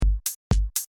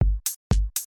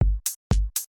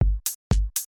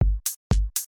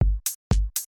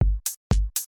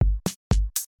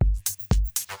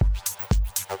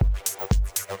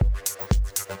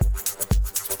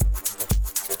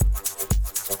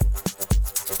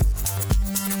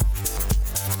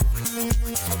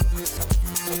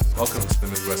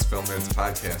Film Nerds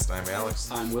Podcast. I'm Alex.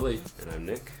 I'm Willie. And I'm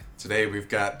Nick. Today we've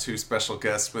got two special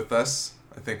guests with us.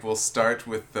 I think we'll start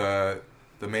with the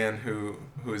man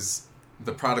who's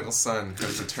the prodigal son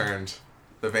has returned,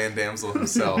 the Van Damsel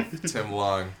himself, Tim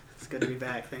Long. It's good to be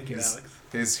back. Thank you,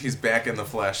 Alex. He's back in the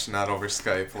flesh, not over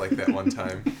Skype like that one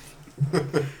time.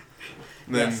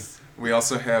 Then we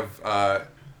also have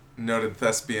noted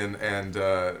thespian and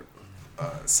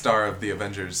star of the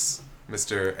Avengers,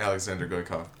 Mr. Alexander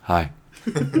Goykov. Hi.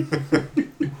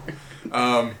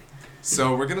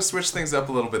 So we're gonna switch things up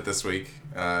a little bit this week.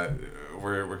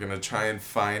 We're gonna try and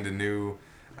find a new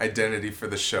identity for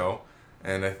the show,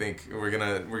 and I think we're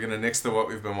gonna nix what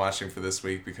we've been watching for this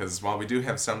week, because while we do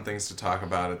have some things to talk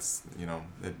about,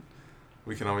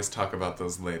 we can always talk about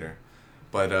those later.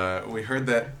 But we heard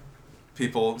that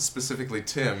people, specifically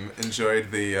Tim,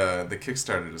 enjoyed the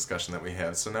Kickstarter discussion that we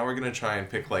had. So now we're gonna try and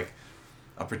pick like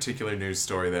a particular news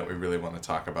story that we really want to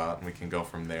talk about, and we can go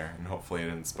from there, and hopefully it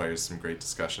inspires some great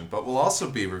discussion. But we'll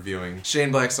also be reviewing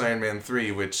Shane Black's Iron Man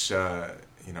 3, which,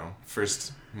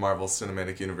 first Marvel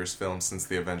Cinematic Universe film since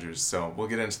the Avengers, so we'll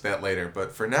get into that later.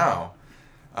 But for now,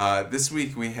 this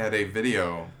week we had a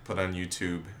video put on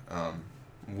YouTube.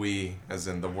 We, as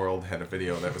in the world, had a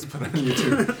video that was put on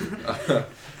YouTube.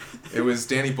 It was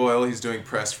Danny Boyle. He's doing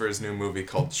press for his new movie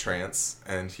called Trance,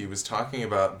 and he was talking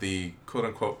about the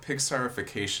quote-unquote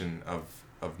Pixarification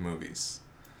of movies,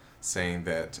 saying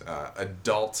that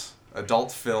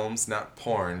adult films, not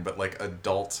porn, but like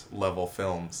adult-level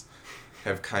films,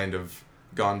 have kind of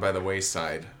gone by the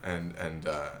wayside, and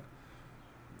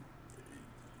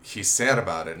he's sad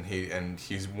about it, and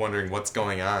he's wondering what's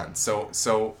going on.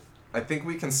 So I think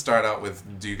we can start out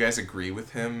with, do you guys agree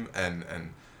with him, and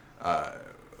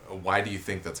why do you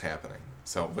think that's happening?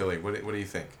 So, Willie, what do you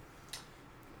think?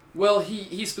 Well,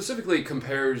 he specifically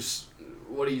compares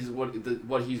what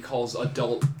he calls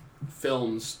adult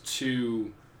films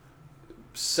to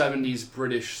 70s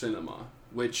British cinema,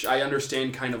 which I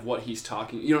understand kind of what he's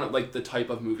talking, like the type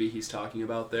of movie he's talking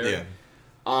about there. Yeah.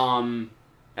 And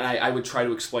I would try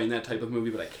to explain that type of movie,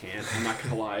 but I can't. I'm not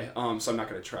gonna lie. So I'm not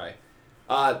gonna try.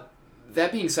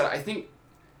 That being said, I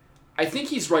think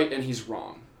he's right and he's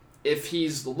wrong. If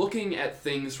he's looking at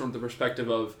things from the perspective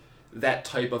of that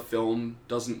type of film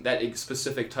that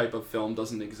specific type of film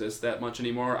doesn't exist that much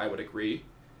anymore, I would agree.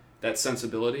 That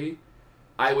sensibility.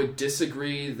 I would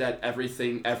disagree that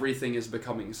everything is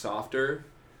becoming softer.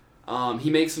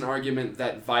 He makes an argument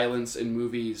that violence in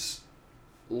movies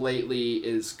lately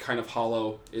is kind of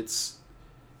hollow. It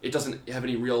doesn't have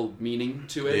any real meaning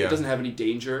to it. Yeah. It doesn't have any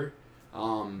danger.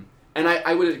 And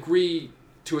I would agree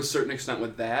to a certain extent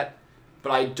with that.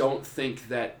 But I don't think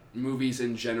that movies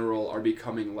in general are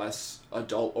becoming less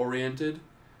adult-oriented.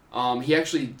 He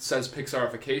actually says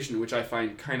Pixarification, which I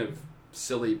find kind of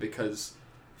silly, because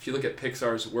if you look at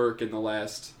Pixar's work in the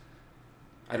last,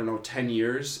 10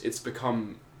 years, it's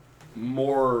become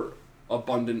more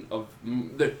abundant of...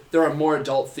 There are more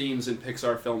adult themes in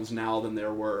Pixar films now than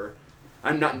there were.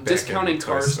 I'm not Back discounting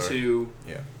Cars 2,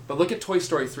 yeah. But look at Toy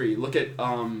Story 3. Look at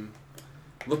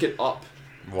Up.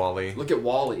 WALL-E. Look at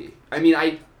WALL-E. I mean,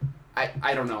 I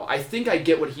don't know. I think I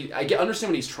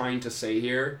understand what he's trying to say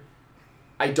here.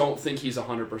 I don't think he's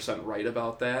 100% right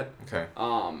about that. Okay.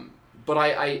 But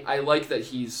I like that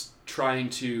he's trying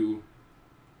to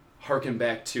harken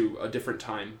back to a different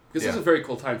time, because this is a very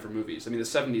cool time for movies. I mean, the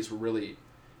 70s were really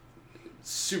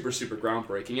super, super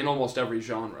groundbreaking in almost every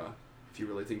genre, if you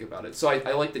really think about it. So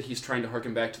I like that he's trying to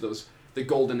harken back to the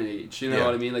golden age. You know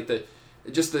what I mean? Like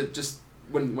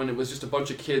when it was just a bunch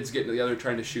of kids getting together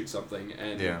trying to shoot something,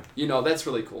 and that's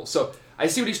really cool. So I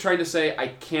see what he's trying to say. I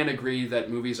can't agree that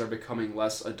movies are becoming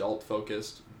less adult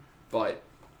focused, but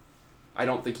I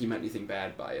don't think he meant anything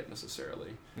bad by it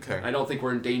necessarily. Okay. I don't think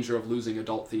we're in danger of losing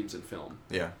adult themes in film.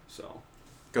 Yeah. So,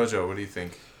 Gojo, what do you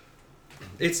think?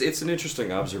 It's an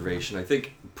interesting observation. I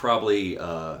think probably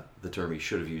the term he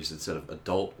should have used instead of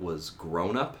adult was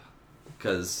grown up,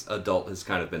 because adult has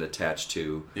kind of been attached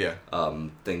to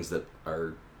things that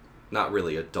are not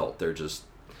really adult. They're just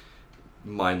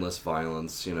mindless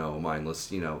violence,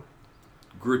 mindless,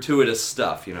 gratuitous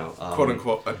stuff,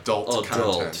 Quote-unquote adult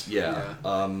content. Yeah.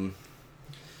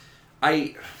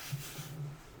 I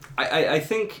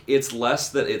think it's less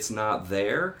that it's not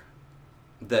there,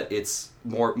 that it's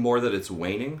more that it's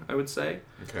waning, I would say.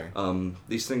 Okay.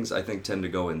 These things, I think, tend to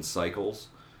go in cycles.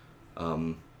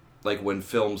 Like when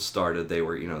films started, they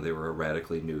were a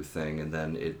radically new thing, and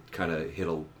then it kind of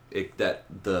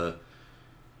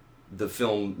the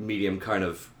film medium kind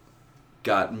of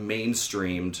got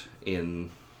mainstreamed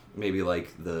in maybe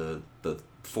like the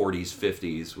 40s,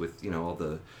 50s with all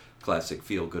the classic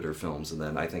feel-gooder films. And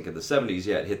then I think in the 70s,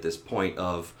 it hit this point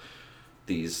of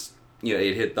these,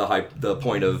 it hit the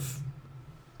point of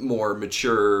more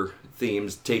mature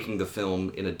themes taking the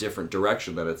film in a different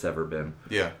direction than it's ever been.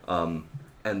 Yeah.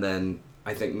 And then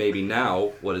I think maybe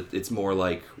now it's more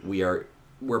like we're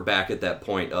back at that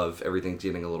point of everything's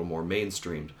getting a little more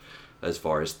mainstreamed as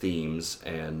far as themes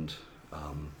and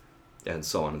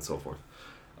so on and so forth.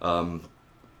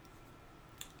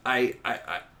 I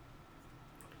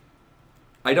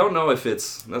don't know if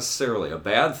it's necessarily a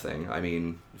bad thing. I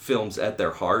mean, films at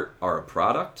their heart are a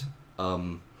product,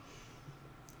 and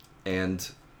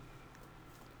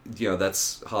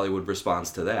that's Hollywood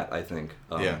responds to that. I think.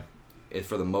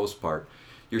 For the most part,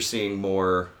 you're seeing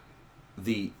more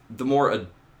the more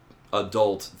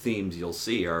adult themes you'll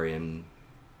see are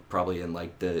probably in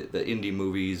like the indie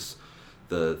movies,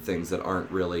 the things that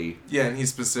aren't really. Yeah, and he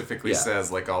specifically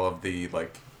says like all of the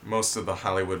most of the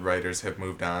Hollywood writers have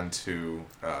moved on to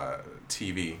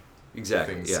TV.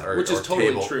 Exactly. Things, yeah. Which is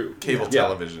totally true. Cable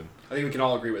television. I think we can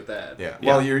all agree with that. Yeah.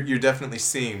 Well, you're definitely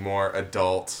seeing more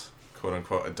adult, quote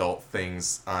unquote, adult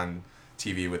things on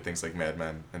TV with things like Mad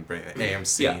Men and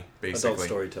AMC, basically. Adult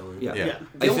storytelling. Yeah.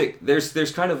 I think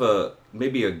there's kind of a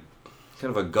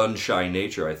gun shy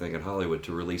nature, I think, in Hollywood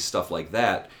to release stuff like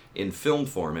that in film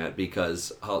format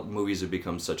because movies have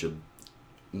become such a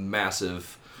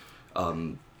massive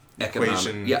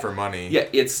equation for money. Yeah,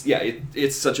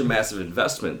 it's such a massive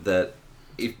investment that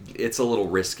it's a little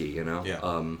risky,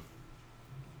 Yeah.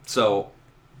 So,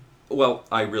 well,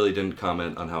 I really didn't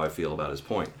comment on how I feel about his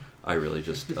point. I really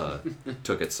just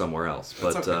took it somewhere else.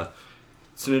 But okay.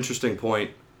 It's an interesting point.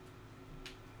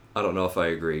 I don't know if I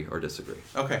agree or disagree.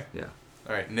 Okay. Yeah.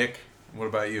 All right, Nick, what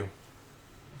about you?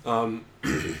 I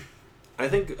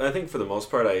think for the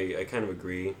most part, I kind of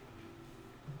agree.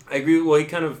 I agree. Well,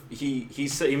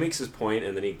 he makes his point,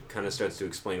 and then he kind of starts to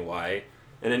explain why.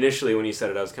 And initially, when he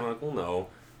said it, I was kind of like, well, no.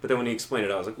 But then when he explained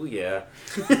it, I was like, well, yeah.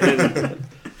 And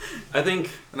I think,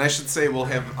 and I should say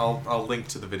I'll link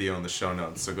to the video in the show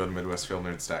notes. So go to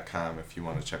MidwestFilmNerds.com if you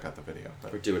want to check out the video.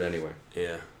 Or do it anyway.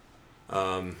 Yeah.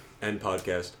 And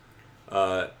podcast.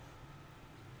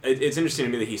 It's interesting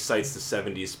to me that he cites the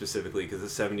 70s specifically because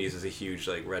the 70s is a huge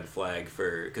red flag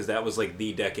because that was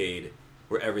the decade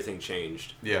where everything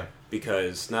changed. Yeah.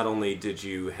 Because not only did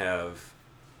you have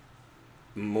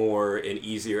more and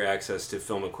easier access to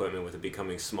film equipment with it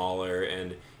becoming smaller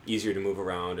and easier to move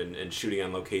around and shooting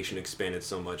on location expanded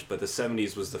so much, but the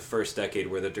 70s was the first decade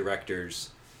where the directors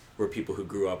were people who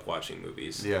grew up watching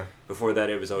movies. Yeah. Before that,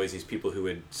 it was always these people who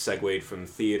had segued from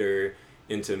theater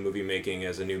into movie making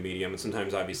as a new medium, and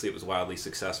sometimes obviously it was wildly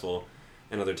successful,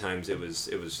 and other times it was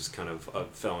just kind of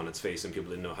fell on its face and people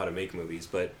didn't know how to make movies.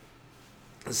 But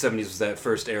the 70s was that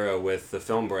first era with the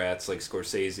film brats like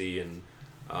Scorsese and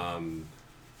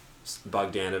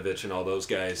Bogdanovich and all those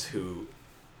guys who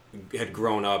had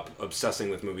grown up obsessing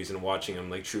with movies and watching them,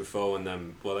 like Truffaut and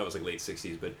them. Well, that was late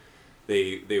 60s, but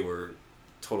they were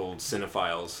total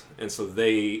cinephiles, and so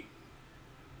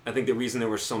I think the reason there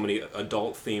were so many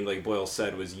adult themed, like Boyle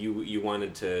said, was you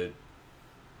wanted to.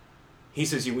 He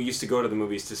says you used to go to the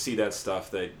movies to see that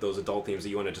stuff, those adult themes that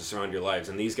you wanted to surround your lives,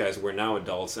 and these guys were now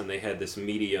adults, and they had this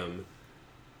medium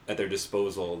at their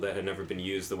disposal that had never been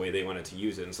used the way they wanted to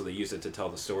use it, and so they used it to tell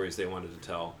the stories they wanted to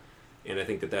tell, and I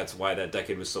think that's why that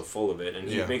decade was so full of it. And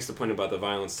he makes the point about the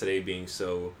violence today being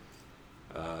so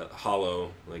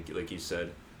hollow, like you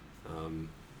said.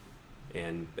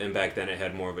 And back then it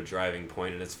had more of a driving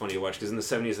point, and it's funny to watch because in the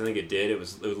 70s I think it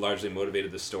was largely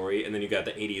motivated the story, and then you got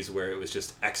the 80s where it was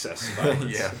just excess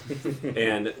violence. Yeah.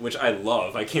 And which I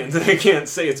love. I can't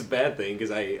say it's a bad thing because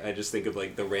I just think of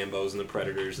the Rambos and the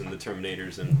Predators and the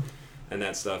Terminators and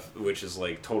that stuff, which is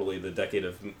totally the decade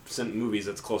of movies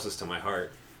that's closest to my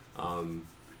heart.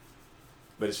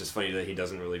 But it's just funny that he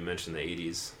doesn't really mention the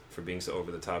 80s for being so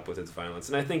over the top with its violence,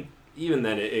 and I think even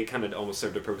then, it kind of almost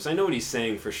served a purpose. I know what he's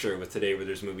saying for sure with today, where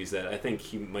there's movies that I think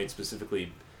he might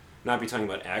specifically not be talking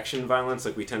about action violence,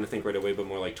 like we tend to think right away, but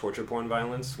more like torture porn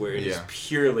violence, where it is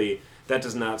purely, that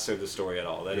does not serve the story at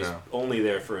all. That is only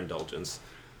there for indulgence.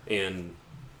 And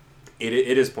it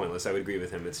is pointless. I would agree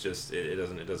with him. It's just, it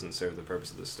doesn't serve the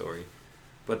purpose of the story.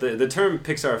 But the term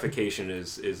Pixarification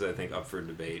is I think up for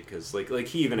debate, because like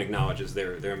he even acknowledges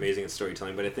they're amazing at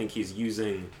storytelling, but I think he's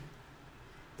using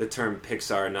the term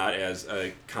Pixar not as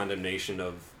a condemnation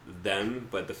of them,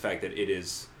 but the fact that it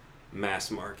is mass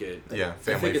market. Yeah,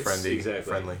 family friendly. Exactly.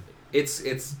 Friendly.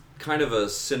 It's kind of a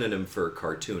synonym for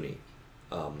cartoony.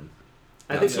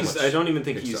 I don't even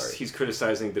think he's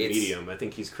criticizing the medium. I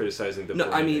think he's criticizing the. No,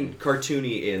 branding. I mean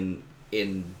cartoony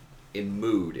in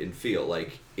mood and feel.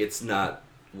 Like it's not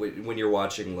when you're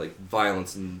watching like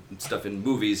violence and stuff in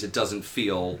movies, it doesn't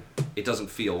feel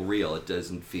real. It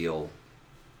doesn't feel.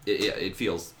 It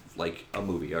feels like a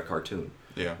movie, a cartoon.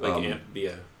 Yeah.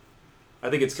 Yeah. I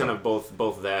think it's kind of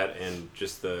both that and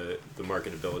just the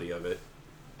marketability of it.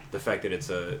 The fact that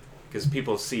it's because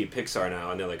people see Pixar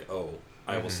now and they're like, oh,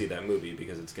 I will see that movie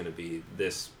because it's going to be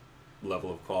this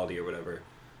level of quality or whatever.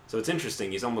 So it's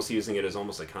interesting. He's almost using it as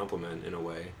almost a compliment in a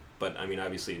way. But I mean,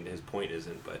 obviously his point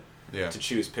isn't. But to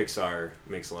choose Pixar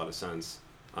makes a lot of sense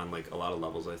on like a lot of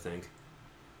levels. I think.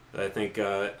 I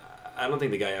don't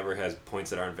think the guy ever has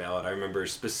points that aren't valid. I remember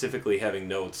specifically having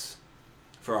notes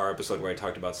for our episode where I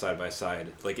talked about Side by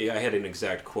Side. Like I had an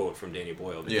exact quote from Danny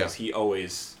Boyle because he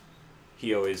always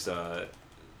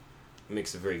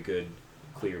makes a very good,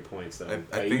 clear points that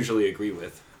I usually agree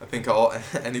with. I think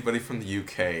anybody from the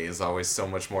UK is always so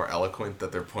much more eloquent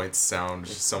that their points sound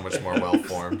so much more well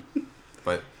formed.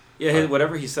 But yeah,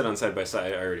 whatever he said on Side by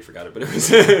Side, I already forgot it, but it was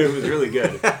really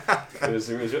good. It was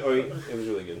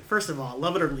really good. First of all,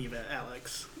 love it or leave it,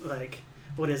 Alex. Like,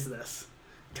 what is this?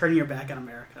 Turning your back on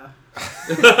America.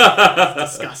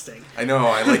 It's disgusting. I know.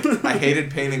 I hated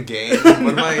Pain and Gain.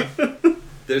 What am I?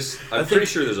 I'm pretty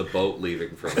sure there's a boat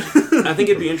leaving from it. I think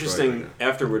it'd be interesting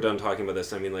after we're done talking about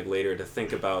this. I mean, like later to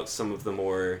think about some of the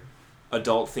more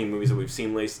adult-themed movies that we've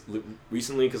seen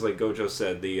recently. Because, like Gojo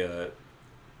said,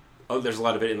 there's a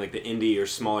lot of it in like the indie or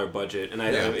smaller budget, and I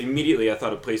immediately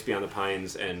thought of Place Beyond the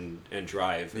Pines and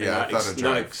Drive. Yeah, and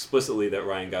not explicitly that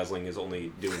Ryan Gosling is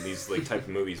only doing these like type of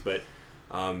movies, but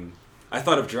I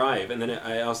thought of Drive, and then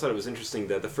I also thought it was interesting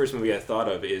that the first movie I thought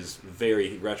of is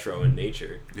very retro in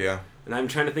nature. Yeah. And I'm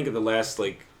trying to think of the last,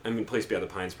 Place Beyond the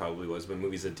Pines probably was, but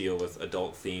movies that deal with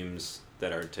adult themes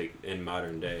that are in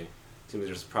modern day. It seems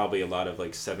there's probably a lot of,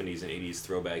 70s and 80s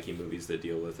throwbacky movies that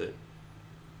deal with it.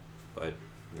 But,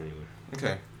 anyway.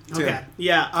 Okay. Okay.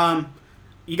 Yeah,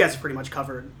 you guys have pretty much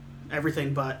covered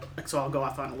everything, so I'll go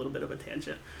off on a little bit of a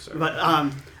tangent. Sorry. But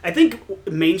I think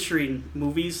mainstream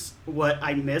movies, what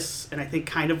I miss, and I think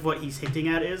kind of what he's hinting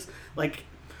at is, one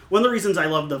of the reasons I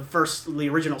love the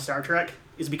original Star Trek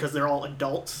is because they're all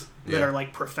adults that are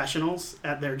professionals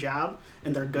at their job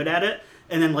and they're good at it.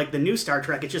 And then the new Star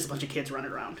Trek, it's just a bunch of kids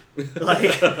running around.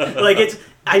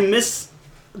 I miss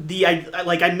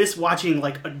watching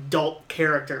adult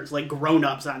characters,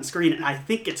 grown-ups on screen, and I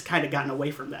think it's kind of gotten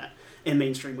away from that in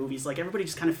mainstream movies. Everybody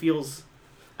just kind of feels,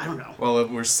 I don't know. Well,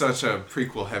 we're such a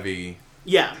prequel heavy.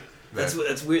 Yeah.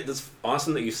 That's weird. That's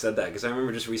awesome that you said that, because I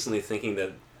remember just recently thinking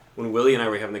that when Willie and I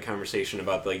were having the conversation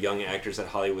about the young actors that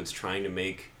Hollywood's trying to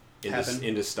make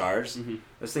into stars, I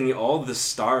was thinking all the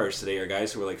stars today are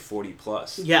guys who are 40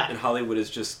 plus. Yeah. And Hollywood is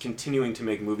just continuing to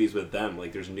make movies with them.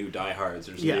 There's new Die Hards,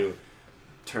 there's new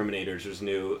Terminators, there's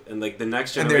new, and the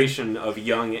next generation of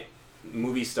young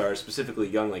movie stars, specifically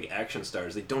young action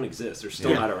stars, they don't exist. They're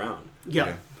still not around.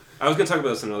 Yeah. I was going to talk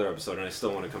about this in another episode, and I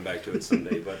still want to come back to it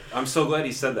someday, but I'm so glad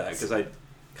he said that, because I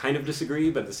kind of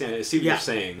disagree, but at the same time, I see what you're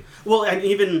saying. Well,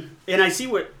 and I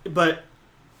see but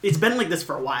it's been like this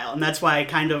for a while, and that's why I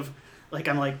kind of,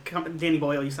 Danny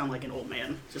Boyle, you sound like an old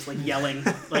man, just yelling,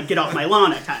 get off my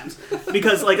lawn at times.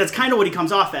 Because, that's kind of what he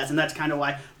comes off as, and that's kind of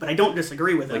why, but I don't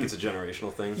disagree with him. It's a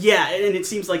generational thing? Yeah, and it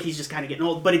seems like he's just kind of getting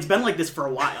old, but it's been like this for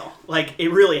a while.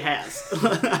 It really has.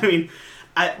 I mean,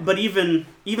 but even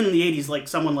in the 80s,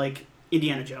 someone like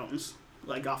Indiana Jones,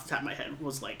 off the top of my head,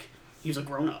 was he was a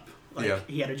grown-up.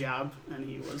 He had a job, and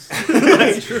he was...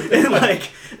 and,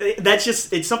 that's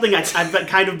just... It's something I've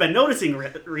kind of been noticing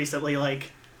recently,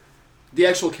 The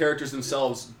actual characters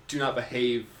themselves do not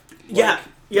behave Yeah.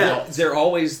 They're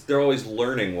always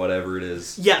learning whatever it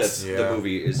is that the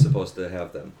movie is supposed to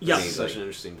have them. Yeah. That's such an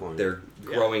interesting point. They're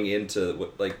growing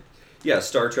into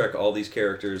Star Trek, all these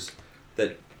characters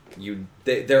that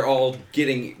they're all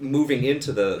moving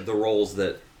into the roles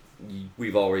that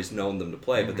we've always known them to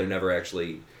play, but they never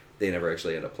actually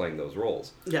end up playing those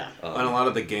roles. Yeah. And a lot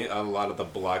of the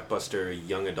blockbuster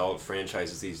young adult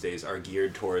franchises these days are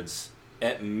geared towards,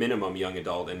 at minimum, young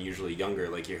adult, and usually younger,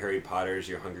 your Harry Potters,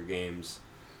 your Hunger Games,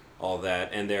 all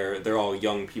that, and they're all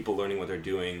young people learning what they're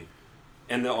doing,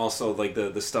 and they're also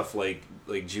the stuff like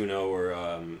Juno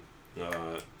or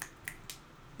the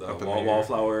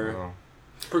Wallflower. Oh.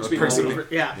 Perks of Being Older.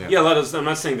 Yeah. A lot of those, I'm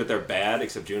not saying that they're bad,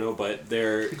 except Juno, but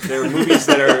they're movies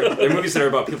that are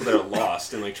about people that are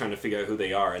lost and trying to figure out who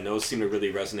they are, and those seem to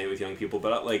really resonate with young people.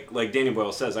 But like Danny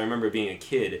Boyle says, I remember being a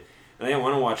kid, and I didn't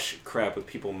want to watch crap with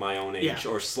people my own age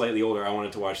or slightly older. I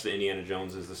wanted to watch the Indiana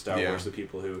Joneses, the Star Wars, the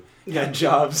people who had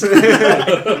jobs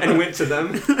and went to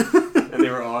them, and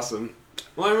they were awesome.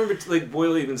 Well, I remember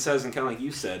Boyle even says, and kind of like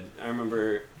you said, I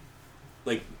remember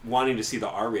like wanting to see the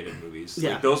R-rated movies.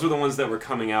 Yeah. Like, those were the ones that were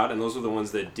coming out, and those were the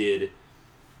ones that did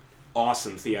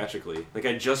awesome theatrically. Like,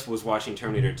 I just was watching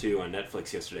Terminator 2 on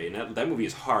Netflix yesterday, and that movie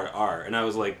is hard R, and I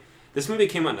was like, this movie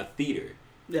came out in a theater.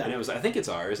 Yeah. And it was, I think it's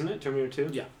R, isn't it? Terminator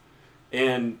 2? Yeah.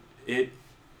 And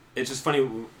it's just funny,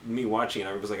 me watching it,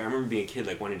 I was like, I remember being a kid,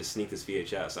 like, wanting to sneak this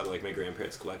VHS out of, like, my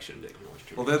grandparents' collection.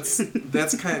 Well,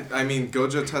 that's kind of, I mean,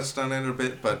 Gojo touched on it a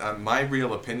bit, but my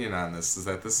real opinion on this is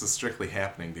that this is strictly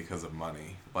happening because of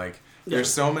money. Like, there's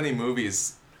so many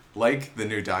movies like the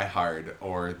new Die Hard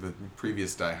or the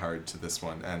previous Die Hard to this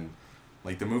one, and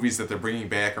like the movies that they're bringing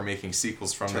back are making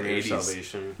sequels from Terminator the 80s.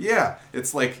 Salvation. Yeah,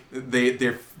 it's like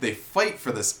they fight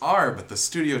for this R, but the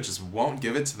studio just won't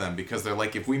give it to them because they're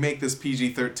like, if we make this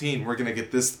PG-13, we're gonna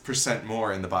get this %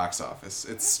 more in the box office.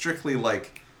 It's strictly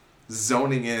like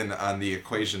zoning in on the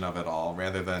equation of it all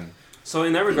rather than. So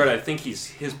in that regard, I think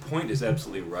his point is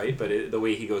absolutely right, but the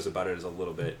way he goes about it is a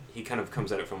little bit. He kind of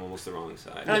comes at it from almost the wrong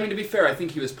side. And I mean, to be fair, I think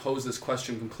he was posed this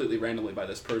question completely randomly by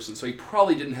this person, so he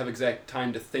probably didn't have exact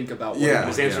time to think about what Yeah.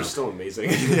 His answer's still amazing.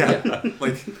 Yeah,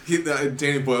 like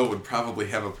Danny Boyle would probably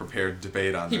have a prepared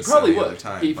debate on He this probably any would. other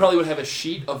time. He probably would have a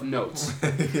sheet of notes.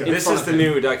 This is the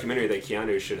new documentary that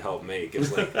Keanu should help make.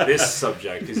 It's like this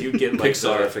subject, because you get like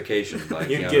Pixarification by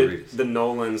you Keanu get Reeves. the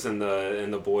Nolans and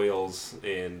the Boyles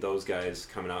and those guys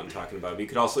coming out and talking about it. But you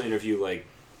could also interview like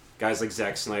guys like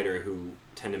Zack Snyder who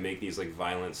tend to make these like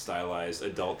violent, stylized,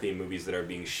 adult themed movies that are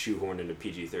being shoehorned into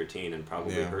PG-13 and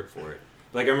probably hurt for it.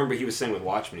 Like I remember he was saying with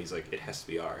Watchmen, he's like, it has to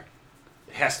be R.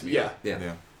 It has to be R.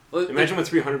 Yeah. Well, Imagine what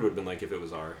 300 would have been like if it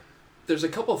was R. There's a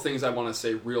couple of things I want to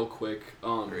say real quick.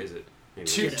 Or is it? Maybe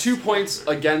Two it is. 2 points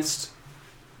against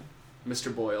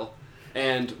Mr. Boyle,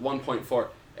 and 1 point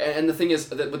for. And the thing is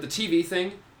that with the TV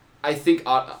thing, I think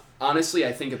honestly,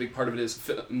 I think a big part of it is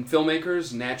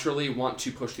filmmakers naturally want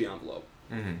to push the envelope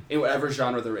in whatever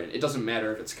genre they're in. It doesn't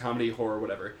matter if it's comedy, horror,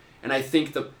 whatever. And I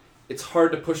think it's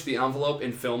hard to push the envelope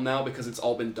in film now because it's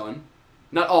all been done.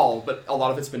 Not all, but a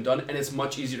lot of it's been done, and it's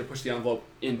much easier to push the envelope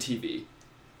in TV.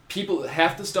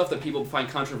 Half the stuff that people find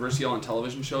controversial on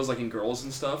television shows, like in Girls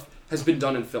and stuff, has been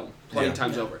done in film plenty of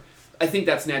times over. I think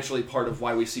that's naturally part of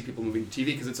why we see people moving to TV,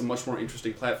 because it's a much more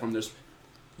interesting platform. There's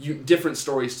different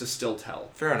stories to still tell.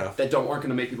 Fair enough. That aren't going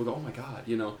to make people go, oh my god,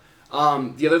 you know.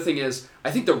 The other thing is,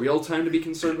 I think the real time to be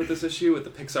concerned with this issue, with the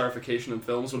Pixarification of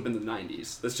films, would have been the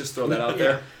 90s. Let's just throw that out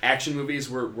there. Action movies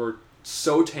were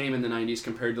so tame in the 90s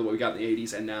compared to what we got in the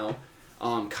 80s and now.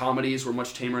 Comedies were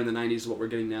much tamer in the 90s than what we're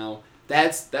getting now.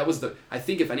 That was I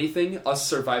think if anything, us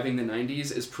surviving the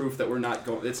 90s is proof that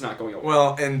it's not going away.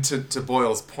 Well, and to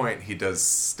Boyle's point, he does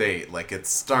state, like, it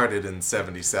started in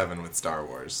 77 with Star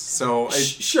Wars. So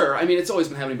sure, I mean, it's always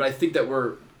been happening, but I think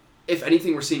that if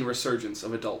anything, we're seeing a resurgence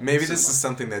of adult maybe cinema. this is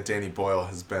something that Danny Boyle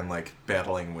has been, like,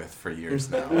 battling with for years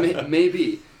now.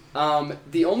 Maybe.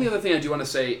 The only other thing I do want to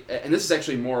say, and this is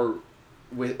actually more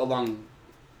along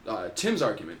Tim's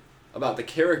argument about the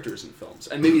characters in films,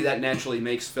 and maybe that naturally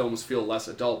makes films feel less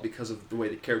adult because of the way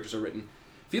the characters are written.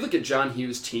 If you look at John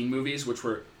Hughes' teen movies, which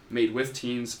were made with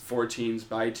teens, for teens,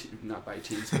 not by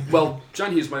teens. Well,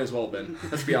 John Hughes might as well have been.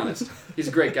 Let's be honest. He's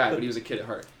a great guy, but he was a kid at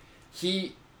heart.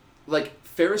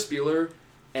 Ferris Bueller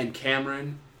and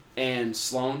Cameron and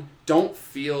Sloane they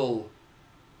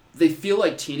feel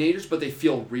like teenagers, but they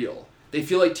feel real. They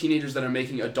feel like teenagers that are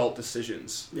making adult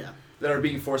decisions. Yeah. That are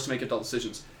being forced to make adult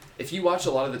decisions. If you watch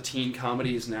a lot of the teen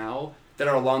comedies now that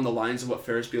are along the lines of what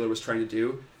Ferris Bueller was trying to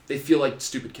do, they feel like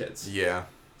stupid kids. Yeah.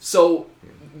 So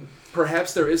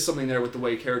perhaps there is something there with the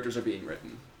way characters are being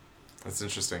written. That's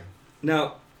interesting.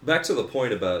 Now, back to the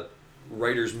point about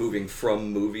writers moving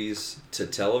from movies to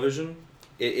television,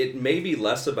 it may be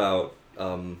less about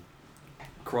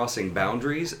crossing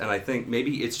boundaries, and I think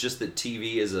maybe it's just that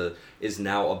TV is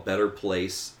now a better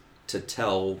place to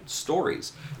tell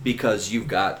stories because you've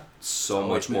got so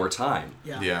much more time.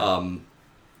 Yeah.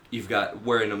 You've got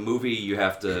where in a movie you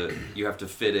have to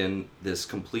fit in this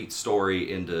complete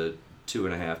story into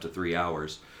 2.5 to 3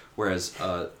 hours, whereas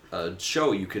a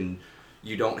show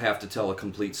you don't have to tell a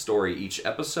complete story each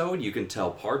episode. You can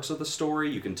tell parts of the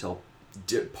story. You can tell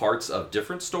parts of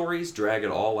different stories. Drag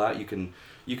it all out. You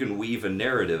can weave a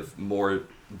narrative more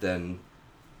than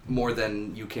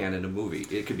you can in a movie.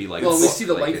 It could be like we see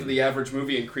the length of the average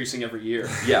movie increasing every year.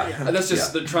 Yeah, and that's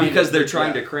just they're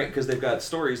trying to cram because they've got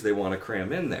stories they want to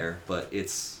cram in there, but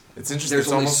it's interesting.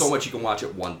 There's only so much you can watch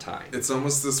at one time. It's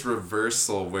almost this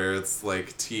reversal where it's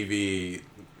like TV,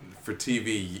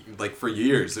 like for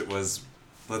years it was,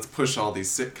 let's push all these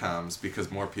sitcoms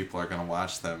because more people are going to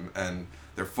watch them, and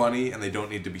they're funny and they don't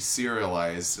need to be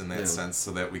serialized in that sense,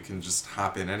 so that we can just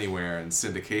hop in anywhere and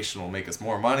syndication will make us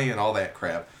more money and all that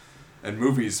crap. And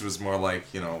movies was more like,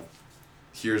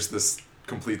 here's this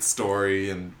complete story,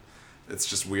 and it's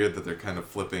just weird that they're kind of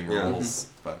flipping roles.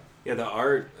 But yeah, the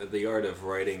art of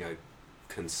writing a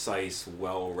concise,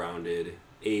 well-rounded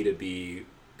A to B,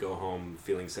 go home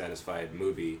feeling satisfied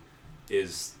movie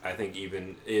is, I think,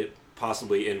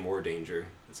 possibly in more danger.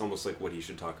 It's almost like what he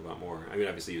should talk about more. I mean,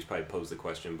 obviously, he's probably posed the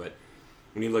question, but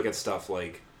when you look at stuff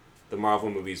like the Marvel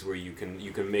movies, where you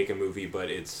can make a movie, but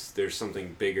there's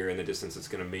something bigger in the distance that's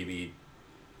going to maybe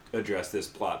address this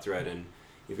plot thread, and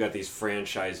you've got these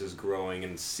franchises growing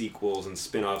and sequels and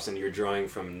spin-offs, and you're drawing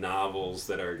from novels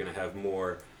that are going to have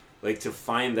more. Like, to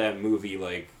find that movie,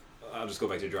 like, I'll just go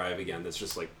back to Drive again, that's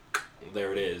just like,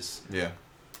 there it is. Yeah.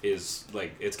 Is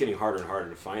like, it's getting harder and harder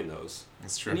to find those.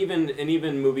 That's true. And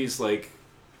even movies like,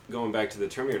 going back to the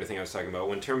Terminator thing I was talking about,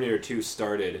 when Terminator 2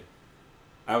 started,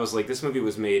 I was like, this movie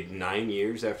was made 9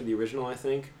 years after the original, I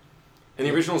think. And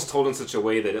the original is told in such a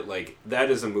way that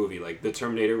that is a movie. Like, the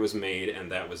Terminator was made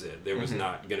and that was it. There was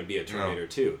not going to be a Terminator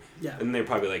 2. Yeah. And they're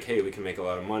probably like, hey, we can make a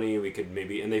lot of money. We could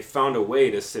maybe... And they found a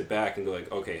way to sit back and go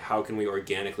like, okay, how can we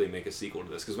organically make a sequel to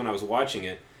this? Because when I was watching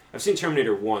it, I've seen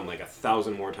Terminator 1 like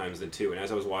 1,000 more times than 2. And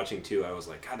as I was watching 2, I was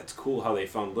like, God, it's cool how they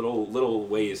found little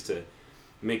ways to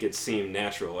make it seem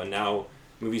natural. And now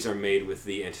movies are made with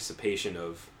the anticipation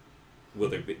of, will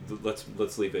there be,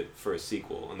 let's leave it for a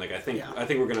sequel. And like, I think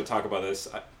we're going to talk about this.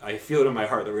 I feel it in my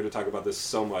heart that we're going to talk about this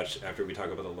so much after we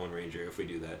talk about the Lone Ranger, if we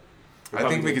do that. I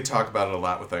think we could talk about it a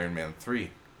lot with Iron Man 3.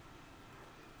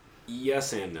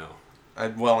 Yes and no.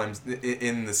 I'm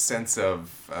in the sense of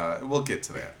we'll get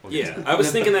to that. I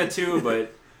was thinking that too,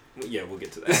 but yeah, we'll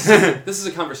get to that. This is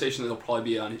a conversation that'll probably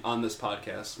be on this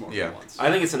podcast more than once. I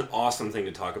think it's an awesome thing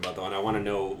to talk about, though, and I want to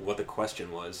know what the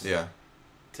question was. Yeah.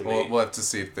 We'll have to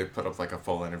see if they put up like a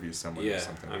full interview somewhere or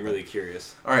something. I'm really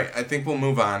curious. All right, I think we'll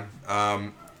move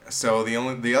on. So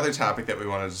the other topic that we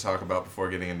wanted to talk about before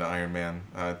getting into Iron Man,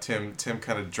 Tim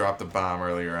kind of dropped the bomb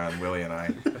earlier on Willie and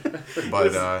I,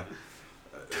 but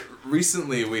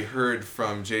recently we heard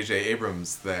from J.J.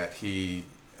 Abrams that he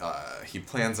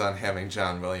plans on having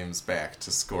John Williams back to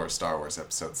score Star Wars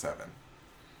Episode 7,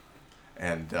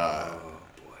 and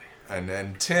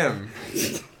and Tim.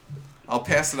 I'll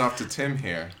pass it off to Tim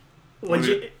here. When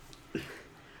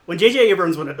J.J.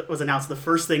 Abrams was announced, the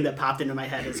first thing that popped into my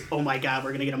head is, oh my god, we're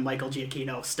going to get a Michael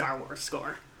Giacchino Star Wars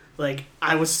score. Like,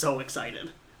 I was so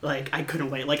excited. Like, I couldn't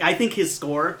wait. Like, I think his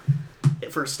score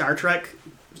for Star Trek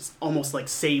just almost, like,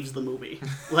 saves the movie.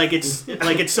 Like, it's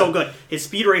so good. His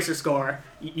Speed Racer score,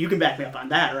 you can back me up on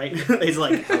that, right? It's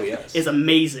like, is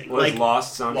amazing. Well, his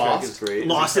Lost soundtrack is great.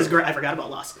 Lost is great. I forgot about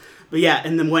Lost. But yeah,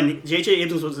 and then when J.J.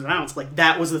 Abrams was announced, like,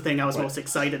 that was the thing I was most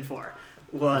excited for,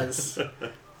 was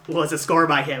a score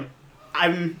by him.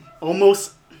 The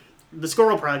score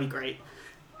will probably be great.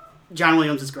 John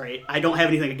Williams is great. I don't have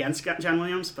anything against John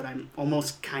Williams, but I'm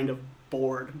almost kind of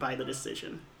bored by the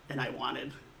decision, and I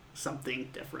wanted something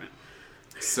different.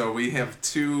 So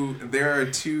there are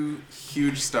two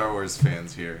huge Star Wars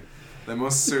fans here that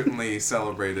most certainly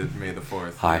celebrated May the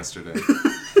 4th yesterday.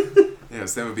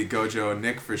 Yes, that would be Gojo and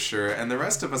Nick for sure, and the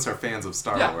rest of us are fans of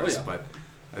Star Wars, but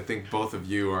I think both of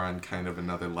you are on kind of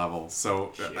another level.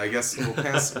 So I guess we'll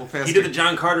pass. He did the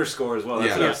John Carter score as well.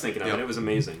 That's what I was thinking of, and it was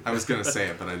amazing. I was going to say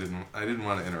it, but I didn't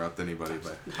want to interrupt anybody.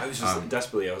 But I was just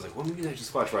desperately. I was like, what movie did I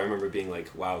just watch? Where I remember being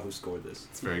like, wow, who scored this?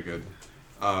 It's very good.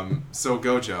 So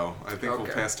Gojo, I think we'll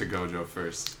pass to Gojo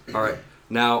first. All right,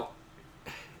 now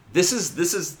this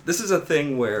is a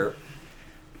thing where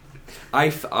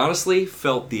I honestly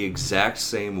felt the exact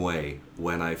same way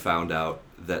when I found out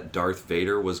that Darth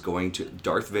Vader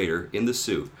in the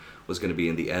suit was going to be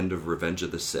in the end of Revenge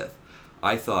of the Sith.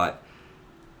 I thought,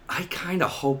 I kind of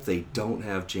hope they don't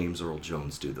have James Earl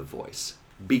Jones do the voice,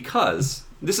 because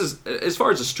this is, as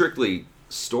far as a strictly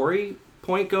story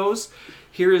point goes,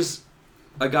 here is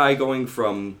a guy going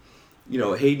from,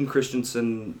 Hayden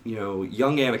Christensen,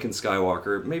 young Anakin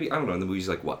Skywalker, maybe, I don't know, in the movie's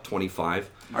like, 25?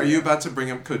 Are you about to bring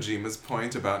up Kojima's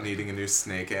point about needing a new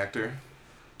Snake actor?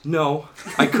 No,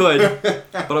 I could,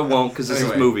 but I won't, because this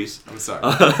is movies. I'm sorry.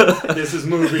 This is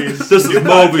movies. This is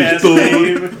movies,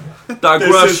 dude. Digression.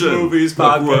 This is movies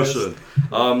podcast.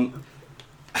 Digression.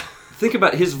 Think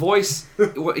about his voice.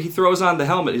 He throws on the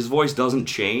helmet. His voice doesn't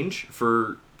change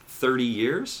for 30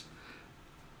 years.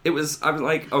 I'm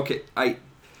like, okay,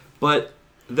 but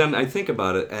then I think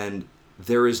about it, and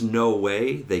there is no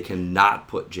way they cannot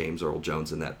put James Earl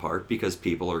Jones in that part, because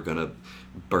people are going to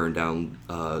burn down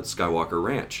Skywalker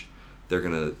Ranch. They're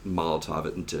going to Molotov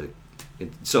it into...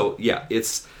 So, yeah,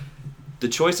 it's... The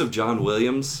choice of John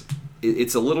Williams,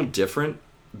 it's a little different,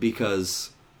 because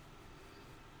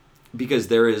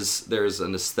there is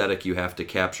an aesthetic you have to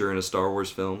capture in a Star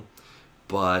Wars film.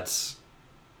 but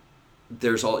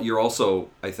you're also,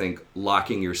 I think,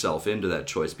 locking yourself into that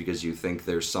choice because you think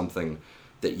there's something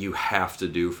that you have to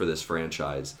do for this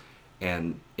franchise,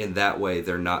 and in that way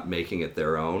they're not making it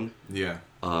their own. Yeah.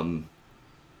 And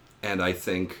I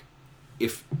think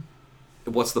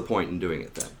what's the point in doing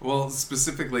it then? Well,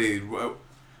 specifically,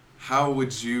 how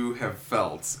would you have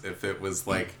felt if it was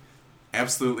like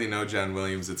absolutely no John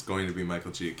Williams, it's going to be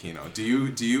Michael Giacchino? Do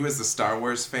you as a Star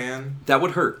Wars fan? That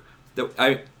would hurt.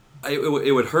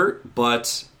 It would hurt,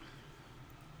 but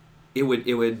it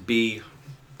would be.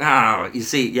 You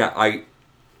see, yeah,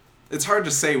 It's hard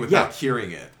to say without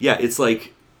hearing it. Yeah, it's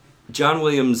like John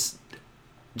Williams'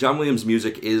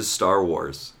 music is Star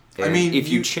Wars. And I mean, if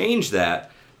you change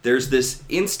that, there's this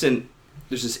instant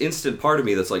part of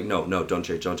me that's like, no, don't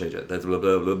change it. That's blah,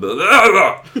 blah, blah,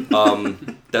 blah, blah.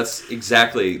 That's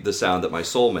exactly the sound that my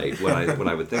soul made when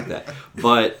I would think that.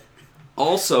 But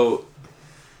also,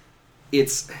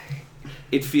 it's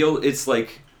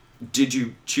like, did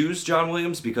you choose John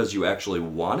Williams because you actually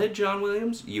wanted John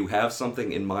Williams? You have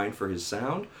something in mind for his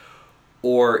sound?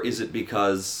 Or is it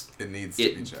because it needs to be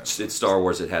John Williams? It's Star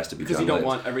Wars, it has to be John Williams? Because you don't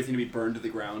want everything to be burned to the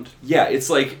ground? Yeah, it's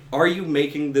like, are you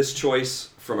making this choice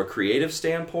from a creative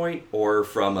standpoint or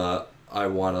from a I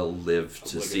want to live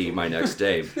to see my next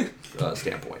day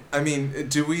standpoint? I mean,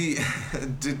 do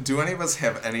any of us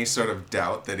have any sort of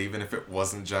doubt that even if it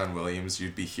wasn't John Williams,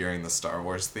 you'd be hearing the Star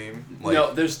Wars theme? Like,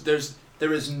 no,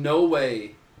 there is no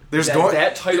way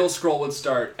that title scroll would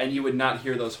start and you would not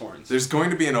hear those horns. There's going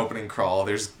to be an opening crawl.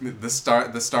 There's the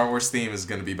Star Wars theme is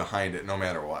going to be behind it no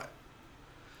matter what.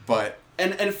 But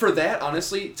and for that,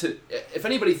 honestly, if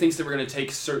anybody thinks that we're going to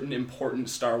take certain important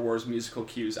Star Wars musical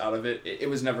cues out of it, it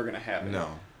was never going to happen.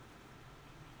 No.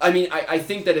 I mean, I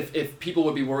think that if people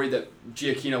would be worried that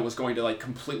Giacchino was going to like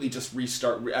completely just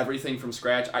restart everything from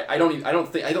scratch, I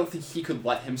don't think he could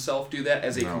let himself do that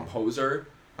as a composer.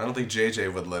 I don't think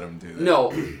JJ would let him do that.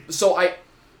 No, so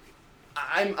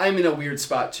I'm in a weird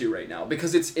spot too right now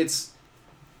because it's.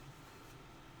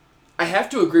 I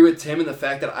have to agree with Tim in the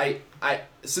fact that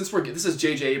since this is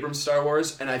J.J. Abrams' Star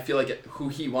Wars and I feel like who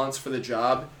he wants for the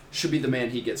job should be the man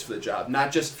he gets for the job,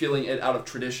 not just feeling it out of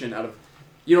tradition,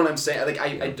 you know what I'm saying? Like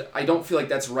I don't feel like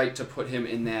that's right to put him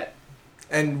in that.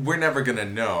 And we're never gonna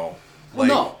know. Like,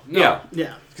 no.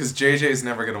 Yeah. Because JJ's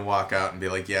never going to walk out and be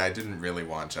like, yeah, I didn't really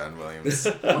want John Williams.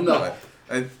 No.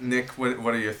 But, Nick,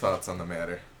 what are your thoughts on the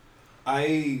matter?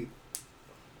 I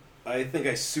think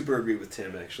I super agree with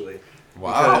Tim, actually.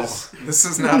 Wow. This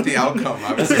is not the outcome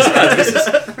I was expecting.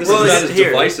 This is not as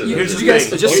divisive.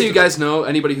 Just so you guys know,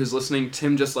 anybody who's listening,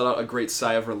 Tim just let out a great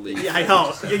sigh of relief. Yeah, I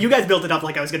know. You guys built it up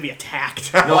like I was going to be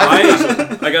attacked. No,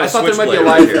 I thought there might be a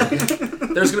lie here.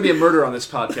 There's going to be a murder on this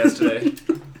podcast today.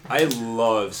 I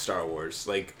love Star Wars.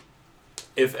 Like,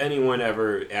 if anyone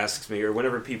ever asks me, or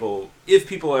if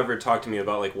people ever talk to me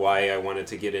about like why I wanted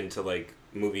to get into like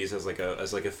movies as like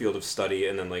a field of study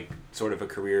and then like sort of a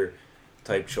career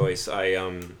type choice, it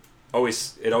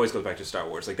always goes back to Star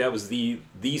Wars. Like that was the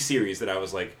series that I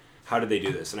was like, how did they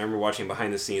do this? And I remember watching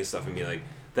behind the scenes stuff and being like,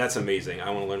 that's amazing. I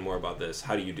want to learn more about this.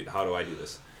 How do I do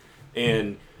this?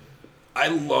 And I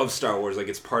love Star Wars. Like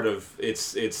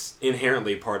it's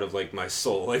inherently part of like my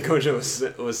soul. Like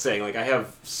Gojo was saying, like I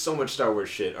have so much Star Wars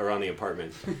shit around the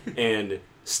apartment, and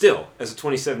still, as a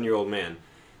 27-year-old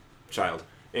child,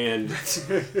 and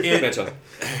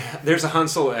there's a Han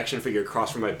Solo action figure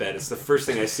across from my bed. It's the first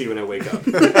thing I see when I wake up,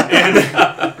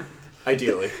 and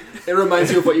ideally, it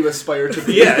reminds you of what you aspire to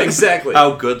be. Yeah, exactly.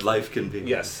 How good life can be.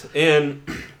 Yes, and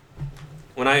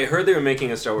when I heard they were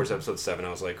making a Star Wars Episode 7, I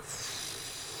was like,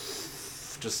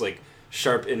 just like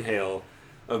sharp inhale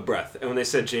of breath. And when they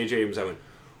said J.J. Abrams, I went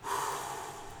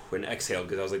and exhaled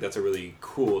because I was like, that's a really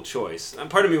cool choice. And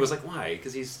part of me was like, why?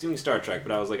 Because he's doing Star Trek,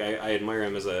 but I was like, I admire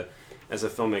him as a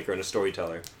filmmaker and a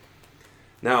storyteller.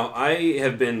 Now, I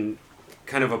have been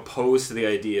kind of opposed to the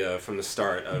idea from the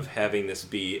start of having this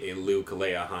be a Luke,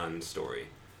 Leia, Han story.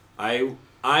 I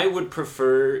would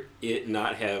prefer it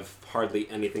not have hardly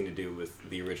anything to do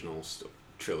with the original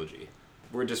trilogy.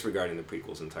 We're disregarding the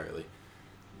prequels entirely.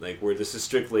 Like, this is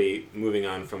strictly moving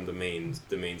on from the main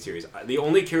series. The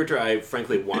only character I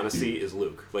frankly want to see is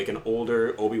Luke. Like, an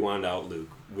older, Obi-Wan out Luke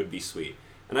would be sweet.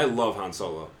 And I love Han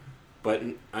Solo. But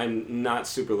I'm not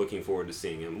super looking forward to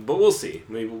seeing him. But we'll see.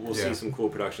 Maybe we'll see some cool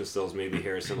production stills. Maybe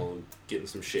Harrison will get in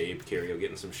some shape, Carrie will get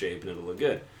in some shape, and it'll look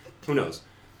good. Who knows?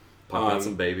 Pop out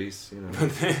some babies, you know.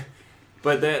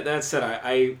 But that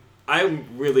said,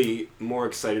 I'm really more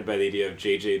excited by the idea of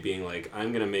JJ being like,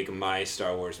 I'm going to make my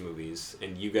Star Wars movies,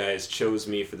 and you guys chose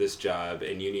me for this job,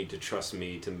 and you need to trust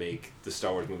me to make the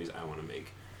Star Wars movies I want to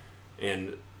make.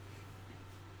 And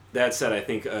that said, I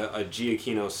think a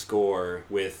Giacchino score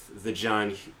with the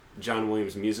John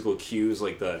Williams musical cues,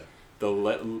 like the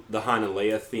Han and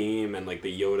Leia theme and like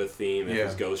the Yoda theme, and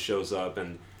his ghost shows up,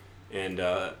 and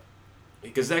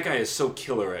because that guy is so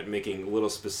killer at making little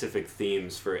specific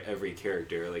themes for every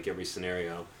character, like every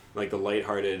scenario, like the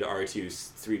lighthearted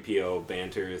R2-3PO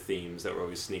banter themes that were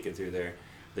always sneaking through there,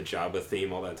 the Jabba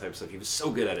theme, all that type of stuff. He was so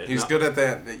good at it. He's good at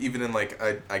that, even in like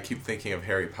I keep thinking of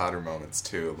Harry Potter moments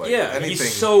too. Like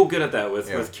he's so good at that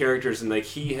with characters, and like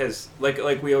he has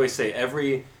like we always say,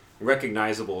 every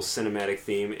recognizable cinematic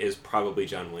theme is probably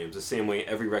John Williams. The same way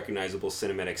every recognizable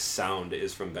cinematic sound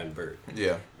is from Ben Burtt.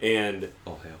 Yeah. And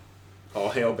all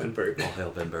hail Ben Burtt. All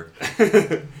hail Ben Burtt.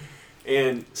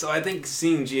 And so I think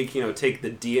seeing Giacchino take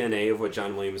the DNA of what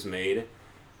John Williams made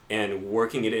and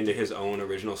working it into his own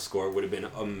original score would have been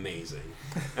amazing.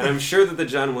 And I'm sure that the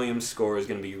John Williams score is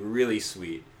going to be really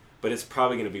sweet, but it's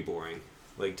probably going to be boring.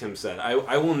 Like Tim said,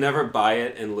 I will never buy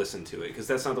it and listen to it, because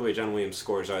that's not the way John Williams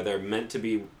scores are. They're meant to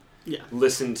be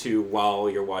listened to while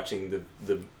you're watching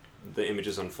the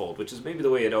images unfold, which is maybe the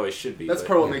way it always should be. That's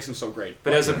part of what makes him so great.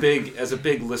 But as a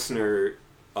big listener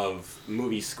of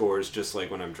movie scores, just like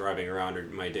when I'm driving around or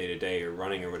my day-to-day or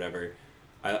running or whatever,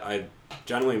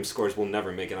 John Williams scores will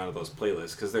never make it out of those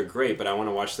playlists because they're great, but I want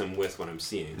to watch them with what I'm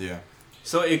seeing. Yeah.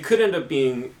 So it could end up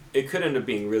being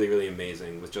really, really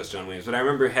amazing with just John Williams. But I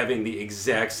remember having the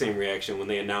exact same reaction when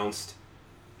they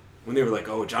were like,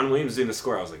 "Oh, John Williams is doing the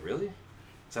score." I was like, "Really?"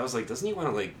 So I was like, "Doesn't he want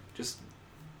to like just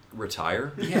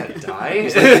retire? Yeah, die."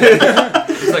 He's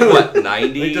like what,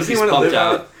 90? Like, does he He's want to pumped live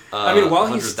out? I mean, while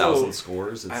he's still 100,000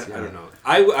 scores. I don't know.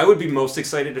 I would be most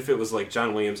excited if it was like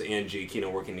John Williams and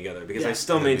Giacchino working together, because I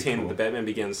still maintain that the Batman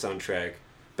Begins soundtrack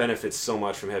benefits so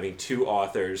much from having two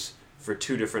authors for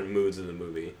two different moods of the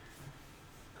movie.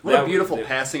 What a beautiful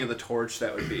passing of the torch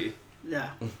that would be.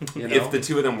 Yeah. You know? If the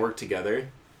two of them worked together,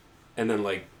 and then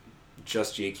like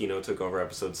just Giacchino took over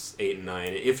episodes 8 and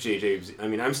 9. If JJ, I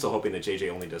mean, I'm still hoping that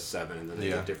JJ only does 7, and then they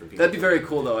have different people. That'd be very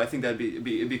cool, though. I think it'd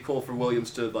be cool for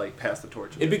Williams to like pass the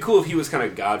torch. It'd be cool if he was kind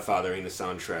of godfathering the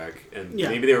soundtrack, and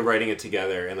maybe they were writing it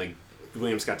together, and like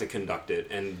Williams got to conduct it,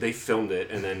 and they filmed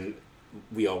it, and then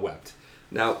we all wept.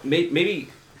 Now, maybe,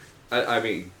 I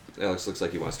mean, Alex looks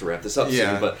like he wants to wrap this up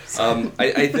soon, but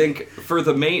I think for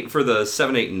the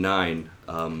 7, 8, and 9,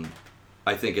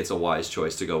 I think it's a wise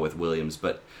choice to go with Williams,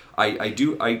 but I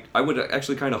would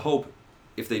actually kind of hope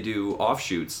if they do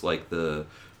offshoots like I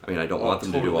mean, I don't want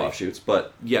them to do offshoots,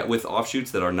 but with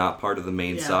offshoots that are not part of the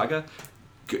main saga,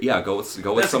 go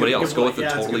with somebody else. Go with a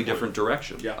totally different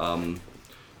direction. Yeah.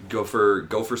 Go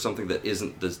for something that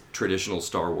isn't the traditional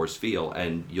Star Wars feel,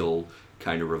 and you'll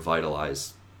kind of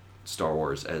revitalize Star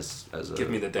Wars as a Give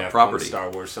me the Daft property. Punk Star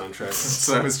Wars soundtrack.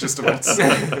 So I was just about to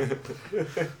say.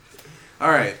 All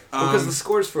right. Because the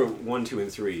scores for 1, 2,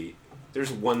 and 3,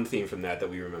 there's one theme from that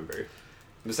we remember.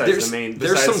 Besides the main,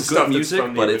 there's some stuff good music,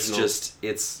 from the but original.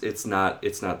 it's not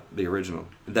the original.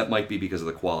 That might be because of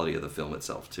the quality of the film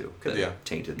itself too. That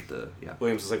tainted the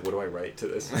Williams was like, "What do I write to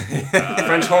this?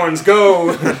 French horns,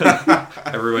 go!"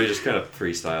 Everybody just kind of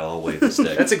freestyle, I'll wave the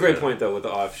stick. That's a great point though with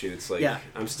the offshoots. Like, Yeah.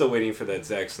 I'm still waiting for that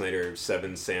Zack Snyder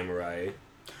 7 Samurai.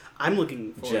 I'm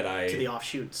looking forward Jedi to the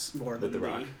offshoots more with than The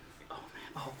Rock. Oh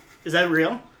man! Oh, is that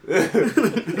real?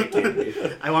 It can be.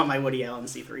 I want my Woody Allen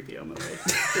C-3PO movie.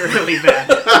 Really bad.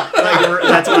 Like,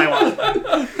 that's what I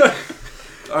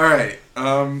want. All right.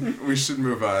 We should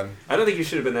move on. I don't think you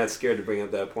should have been that scared to bring up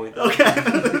that point. Though. Okay.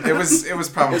 It was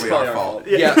probably our fault.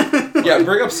 Yeah,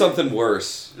 bring up something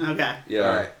worse. Okay. Yeah.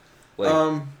 All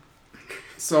right.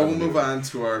 So we'll move on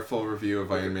to our full review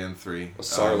of Iron Man 3. A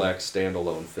Sarlacc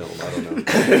standalone film. I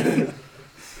don't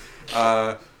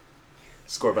know.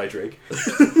 Score by Drake.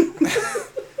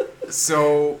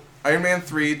 So, Iron Man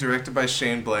 3, directed by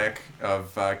Shane Black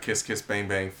of Kiss Kiss Bang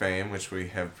Bang fame, which we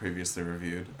have previously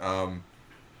reviewed.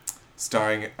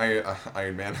 Starring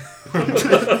Iron Man.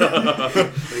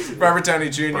 Robert Downey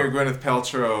Jr., Gwyneth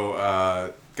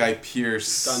Paltrow, Guy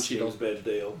Pearce. Don Cheadle's Badge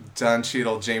Dale. Don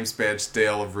Cheadle, James Badge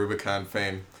Dale of Rubicon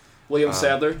fame. William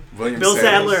Sadler. Bill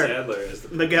Sadler. Sadler is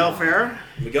the Miguel Ferrer.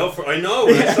 I know.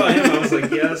 When I saw him, I was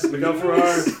like, yes, Miguel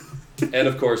Ferrer. And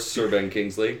of course, Sir Ben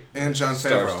Kingsley. And Jon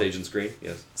Star Favreau. Stage and Screen,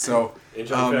 yes. So, and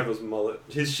Jon Favreau's mullet.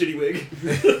 His shitty wig.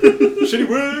 Shitty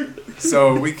wig!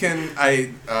 So we can...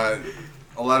 a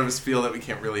lot of us feel that we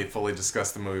can't really fully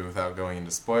discuss the movie without going into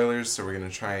spoilers, so we're going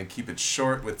to try and keep it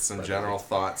short with some general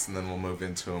thoughts, and then we'll move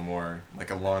into a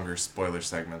longer spoiler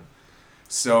segment.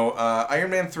 So, Iron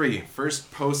Man 3,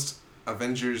 first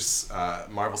post-Avengers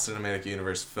Marvel Cinematic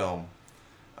Universe film.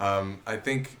 I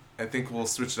think we'll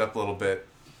switch it up a little bit.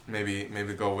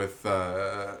 Maybe go with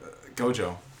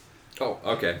Gojo. Oh,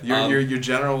 okay. Your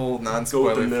general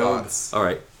non-spoiler thoughts. All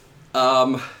right.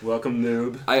 Welcome,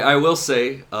 noob. I will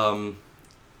say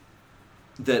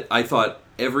that I thought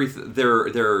there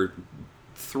are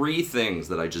three things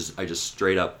that I just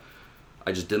straight up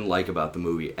I just didn't like about the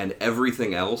movie, and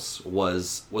everything else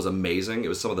was amazing. It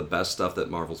was some of the best stuff that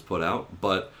Marvel's put out,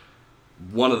 but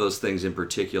one of those things in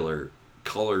particular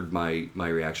colored my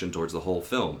reaction towards the whole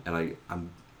film, and I'm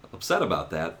upset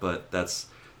about that, but that's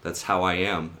how I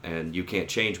am, and you can't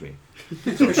change me.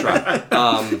 So try.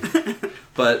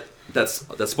 But that's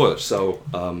spoilers. So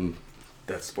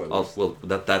that's spoilers.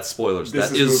 That's spoilers.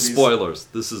 That is spoilers.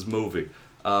 This is movie.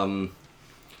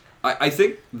 I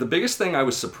think the biggest thing I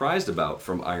was surprised about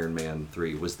from Iron Man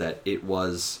 3 was that it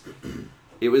was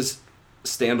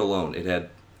standalone.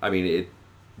 It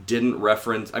didn't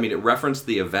reference. It referenced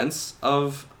the events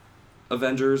of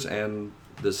Avengers and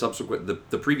the subsequent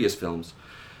the previous films,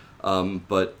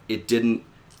 but it didn't.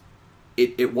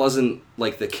 It wasn't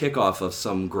like the kickoff of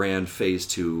some grand Phase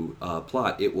 2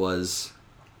 plot. It was,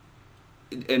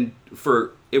 and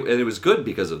it was good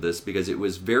because of this, because it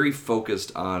was very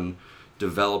focused on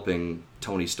developing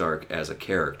Tony Stark as a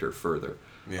character further.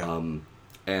 Yeah.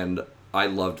 And I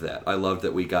loved that. I loved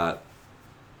that we got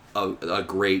a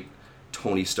great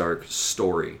Tony Stark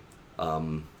story.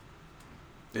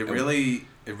 It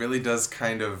really does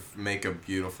kind of make a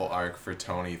beautiful arc for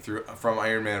Tony from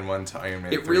Iron Man 1 to Iron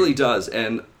Man 3. It really does,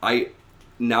 and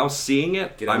now seeing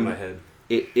it, get out of my head.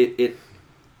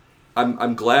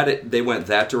 I'm glad they went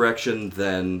that direction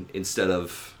then, instead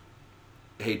of,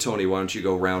 hey Tony, why don't you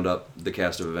go round up the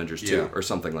cast of Avengers 2 or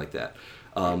something like that.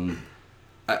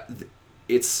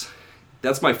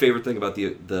 That's my favorite thing about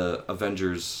the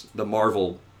Avengers, the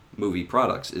Marvel movie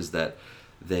products, is that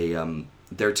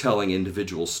they're telling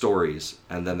individual stories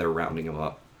and then they're rounding them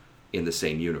up in the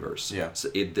same universe. Yeah. So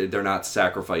they're not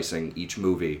sacrificing each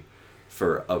movie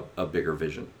for a bigger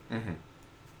vision. Mm-hmm.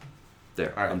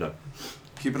 There, all right. I'm done.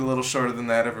 Keep it a little shorter than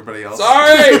that, everybody else.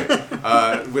 Sorry!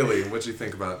 Willie, what'd you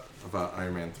think about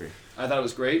Iron Man 3? I thought it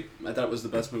was great. I thought it was the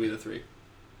best movie of the three.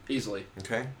 Easily.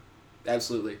 Okay.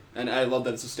 Absolutely. And I love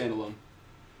that it's a standalone.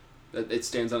 That it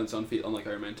stands on its own feet, unlike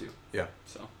Iron Man 2. Yeah.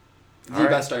 So, the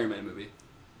best Iron Man movie.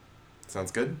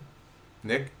 Sounds good.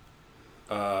 Nick?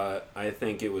 I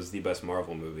think it was the best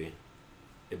Marvel movie.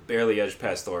 It barely edged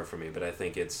past Thor for me, but I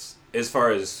think it's, as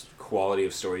far as quality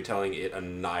of storytelling, it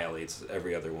annihilates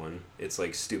every other one. It's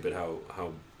like stupid how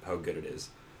good it is.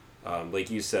 Like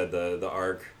you said, the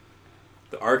arc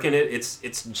in it,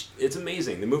 it's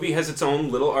amazing. The movie has its own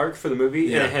little arc for the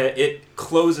movie, and it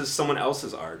closes someone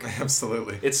else's arc.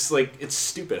 Absolutely. It's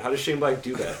stupid. How does Shane Black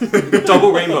do that?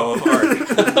 Double rainbow of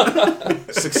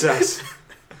arc. Success.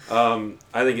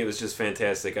 I think it was just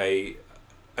fantastic.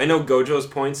 I know Gojo's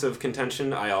points of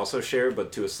contention I also share,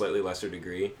 but to a slightly lesser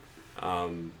degree.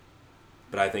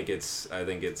 But I think it's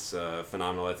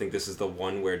phenomenal. I think this is the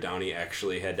one where Downey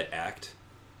actually had to act.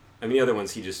 I mean, the other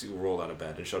ones, he just rolled out of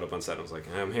bed and showed up on set and was like,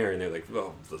 I'm here. And they're like,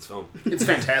 well, let's film. It's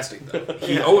fantastic, though.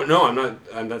 Oh, no,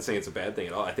 I'm not saying it's a bad thing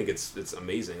at all. I think it's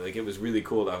amazing. Like, it was really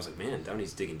cool. I was like, man,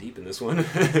 Downey's digging deep in this one.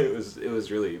 It was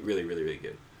really, really, really, really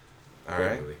good. All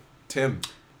right. Movie. Tim.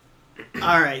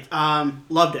 All right.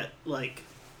 Loved it. Like,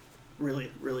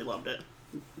 really, really loved it.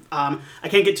 I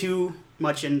can't get too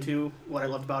much into what I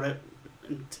loved about it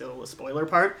until the spoiler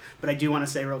part, but I do want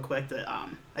to say real quick that I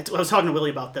was talking to Willie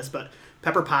about this, but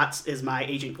Pepper Potts is my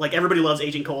Agent. Like, everybody loves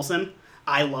Agent Coulson.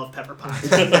 I love Pepper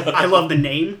Potts. I love the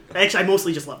name. Actually, I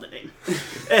mostly just love the name.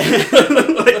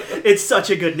 It's such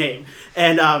a good name.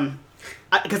 And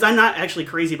because I'm not actually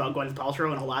crazy about Gwyneth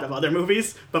Paltrow in a lot of other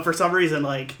movies, but for some reason,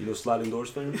 like... You know sliding doors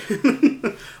fan?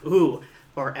 Ooh,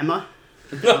 or Emma.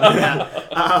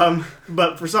 Yeah.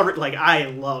 But for some reason, like, I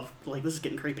love... Like, this is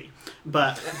getting creepy.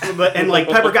 But and, like,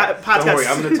 Pepper got... Potts Don't worry,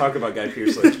 I'm going to talk about Guy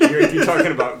Pearce. Like, you're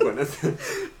talking about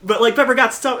Gwyneth. But, like, Pepper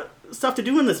got stuff to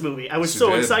do in this movie. I was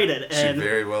so excited. And, she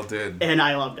very well did. And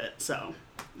I loved it, so...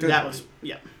 Good. That was...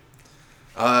 Yeah.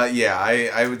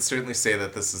 I would certainly say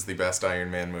that this is the best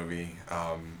Iron Man movie.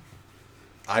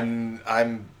 I'm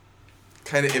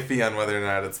kind of iffy on whether or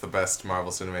not it's the best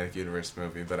Marvel Cinematic Universe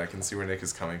movie, but I can see where Nick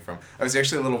is coming from. I was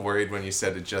actually a little worried when you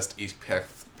said it just eked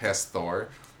past Thor,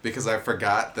 because I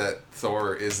forgot that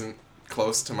Thor isn't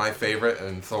close to my favorite,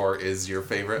 and Thor is your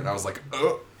favorite, and I was like,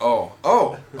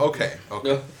 okay.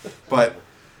 But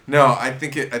no, I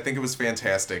think it was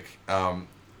fantastic.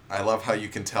 I love how you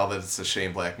can tell that it's a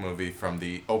Shane Black movie from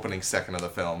the opening second of the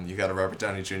film. You got a Robert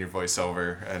Downey Jr.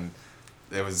 voiceover, and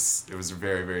it was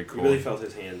very, very cool. You really felt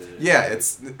his hand in it. Yeah,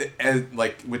 it's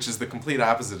like, which is the complete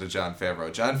opposite of Jon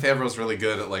Favreau. Jon Favreau's really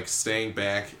good at like staying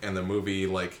back and the movie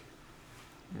like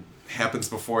happens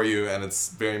before you, and it's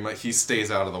very much he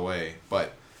stays out of the way.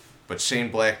 But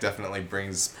Shane Black definitely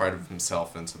brings part of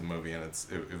himself into the movie, and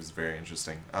it was very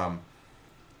interesting.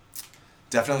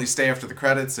 Definitely stay after the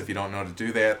credits. If you don't know how to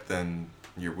do that, then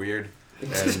you're weird.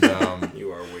 And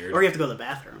you are weird. Or you have to go to the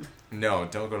bathroom. No,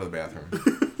 don't go to the bathroom.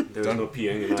 No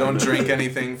peeing. Don't drink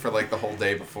anything for like the whole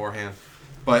day beforehand.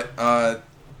 But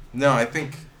no, I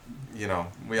think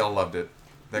we all loved it.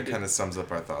 That kind of sums up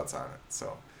our thoughts on it.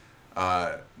 So,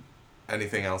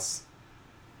 anything else?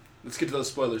 Let's get to those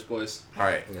spoilers, boys. All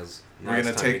right, we're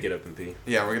gonna to get up and pee.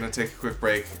 Yeah, we're gonna take a quick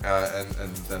break, and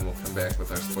then we'll come back with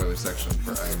our spoiler section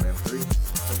for Iron Man 3.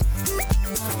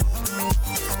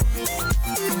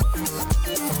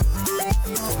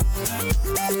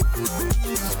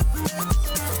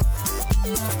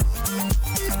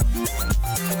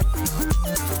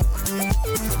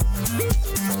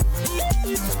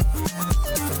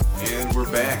 And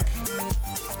we're back.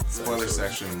 Spoiler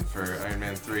section for Iron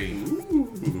Man 3.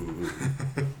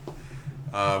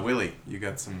 Willie, you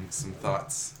got some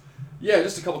thoughts? Yeah,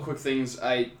 just a couple quick things.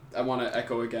 I want to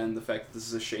echo again the fact that this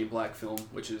is a Shane Black film,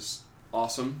 which is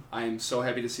awesome. I am so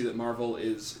happy to see that Marvel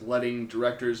is letting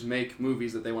directors make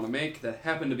movies that they want to make that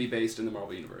happen to be based in the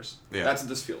Marvel Universe. Yeah. That's what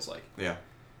this feels like. Yeah.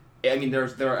 I mean, there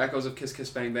are echoes of Kiss Kiss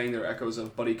Bang Bang, there are echoes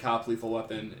of Buddy Cop, Lethal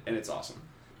Weapon, and it's awesome.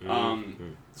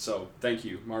 So thank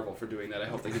you, Marvel, for doing that. I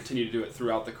hope they continue to do it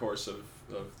throughout the course of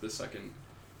the second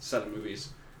set of movies.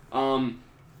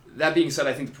 That being said,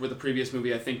 I think with the previous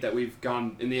movie, I think that we've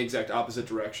gone in the exact opposite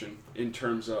direction in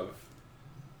terms of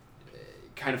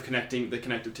kind of connecting the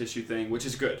connective tissue thing, which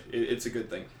is good. It's a good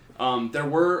thing.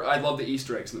 I love the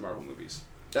Easter eggs in the Marvel movies.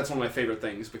 That's one of my favorite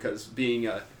things because being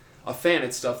a fan,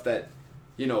 it's stuff that,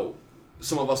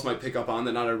 some of us might pick up on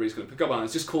that not everybody's going to pick up on.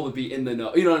 It's just cool to be in the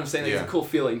know. You know what I'm saying? Like, it's a cool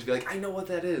feeling to be like, I know what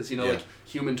that is. Like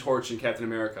Human Torch and Captain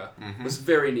America. Mm-hmm. It was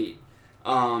very neat.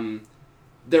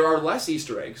 There are less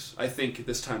Easter eggs, I think,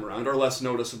 this time around, or less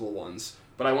noticeable ones.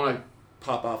 But I want to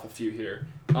pop off a few here.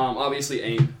 Obviously,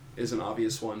 AIM is an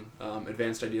obvious one.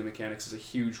 Advanced Idea Mechanics is a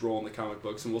huge role in the comic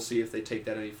books, and we'll see if they take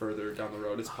that any further down the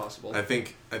road. It's possible. I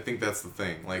think that's the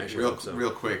thing. Like,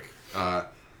 real quick,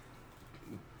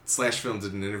 Slash Film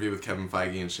did an interview with Kevin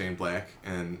Feige and Shane Black,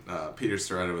 and Peter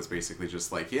Storetta was basically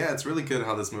just like, yeah, it's really good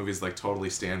how this movie's like totally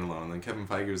standalone. And then Kevin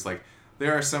Feige was like,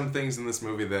 there are some things in this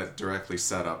movie that directly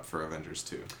set up for Avengers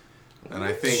 2. And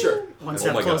I think... Sure. One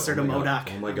step closer to MODOK.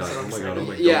 Oh my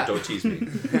god. Yeah. Don't tease me.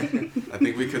 I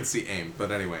think we could see AIM, but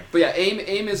anyway. But yeah,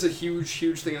 AIM is a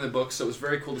huge thing in the book, so it was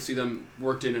very cool to see them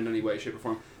worked in any way, shape, or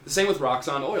form. The same with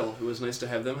Roxxon Oil. It was nice to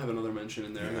have them have another mention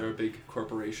in there. Yeah. They're a big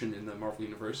corporation in the Marvel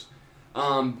Universe.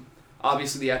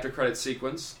 Obviously, the after credits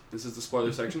sequence. This is the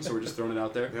spoiler section, so we're just throwing it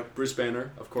out there. Yep. Bruce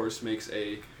Banner, of course, makes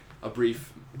a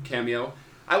brief cameo.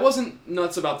 I wasn't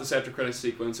nuts about this after credits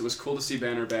sequence. It was cool to see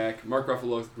Banner back. Mark Ruffalo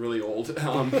looked really old.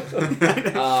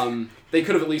 They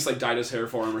could have at least dyed his hair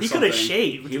for him or something. He could have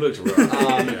shaved. He looked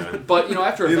rough. But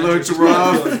after he Avengers, looked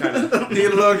rough. He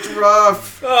looked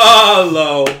rough. Oh,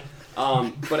 low.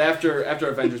 But after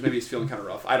Avengers, maybe he's feeling kind of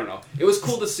rough. I don't know. It was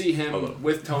cool to see him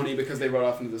with Tony because they rode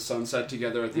off into the sunset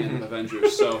together at the end of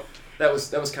Avengers. So that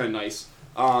was kind of nice.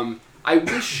 I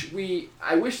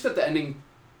wish that the ending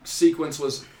sequence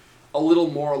was a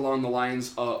little more along the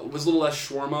lines, was a little less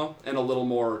shawarma and a little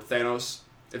more Thanos,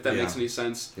 if that makes any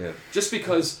sense. Yeah. Just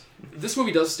because this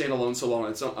movie does stand alone so long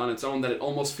on its own that it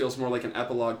almost feels more like an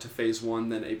epilogue to Phase 1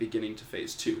 than a beginning to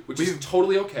Phase 2, which is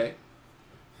totally okay.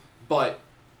 But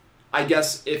I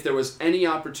guess if there was any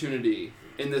opportunity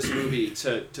in this movie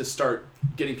to start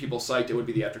getting people psyched, it would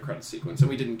be the after credits sequence, and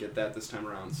we didn't get that this time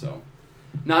around. So,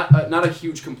 not a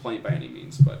huge complaint by any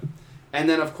means, but. And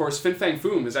then, of course, Fin Fang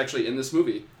Foom is actually in this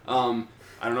movie. I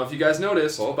don't know if you guys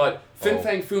noticed, but Fin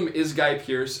Fang Foom is Guy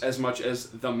Pearce as much as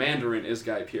the Mandarin is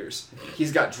Guy Pearce.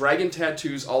 He's got dragon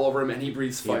tattoos all over him, and he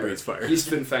breathes fire. He's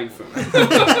Fin Fang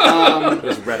Foom.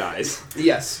 Those red eyes.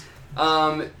 Yes.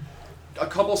 A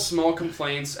couple small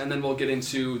complaints, and then we'll get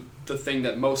into the thing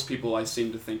that most people I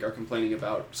seem to think are complaining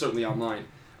about, certainly online.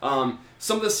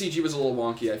 Some of the CG was a little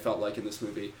wonky, I felt like, in this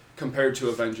movie, compared to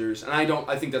Avengers, and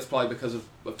I think that's probably because of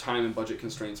time and budget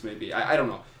constraints, maybe. I don't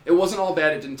know. It wasn't all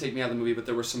bad, it didn't take me out of the movie, but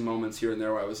there were some moments here and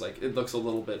there where I was like, it looks a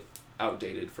little bit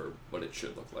outdated for what it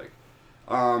should look like.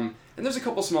 And there's a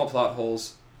couple small plot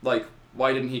holes, like,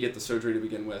 why didn't he get the surgery to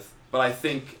begin with? But I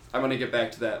think I'm going to get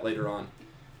back to that later on.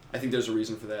 I think there's a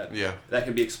reason for that. Yeah. That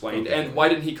can be explained. Okay. And why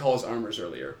didn't he call his armors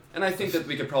earlier? And I think that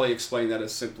we could probably explain that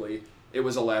as simply, it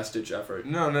was a last-ditch effort.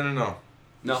 No.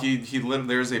 No.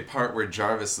 There's a part where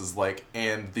Jarvis is like,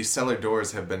 and the cellar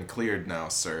doors have been cleared now,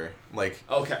 sir. Like,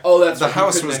 okay. Oh, that's the right.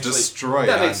 house was destroyed.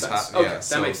 That makes sense. Okay,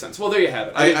 that makes sense. Well, there you have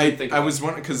it. I was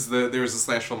wondering because there was a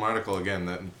Slash Film article again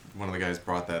that one of the guys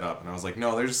brought that up, and I was like,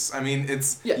 no, it's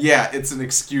an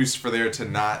excuse for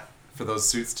those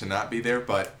suits to not be there,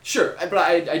 but sure, but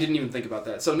I didn't even think about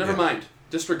that. So never mind.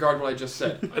 Disregard what I just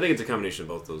said. I think it's a combination of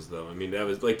both those, though. I mean, that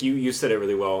was like you said it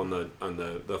really well on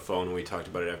the phone when we talked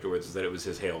about it afterwards. Is that it was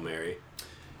his Hail Mary?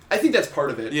 I think that's part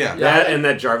of it. Yeah. And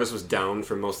that Jarvis was down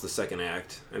for most of the second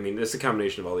act. I mean, it's a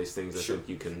combination of all these things. I think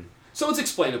you can. So it's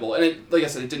explainable, and like I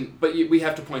said, it didn't. But we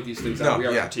have to point these things out. We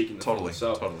are critiquing the film.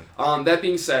 So, totally. That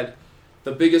being said,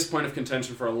 the biggest point of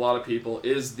contention for a lot of people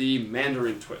is the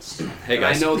Mandarin twist. Hey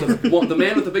guys, I know the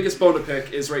man with the biggest bone to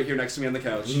pick is right here next to me on the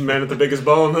couch. Man with the biggest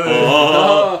bone.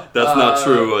 That's not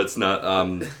true. It's not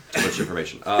too much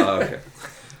information. Okay,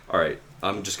 all right.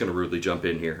 I'm just gonna rudely jump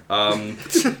in here.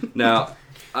 Now,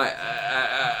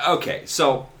 okay.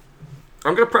 So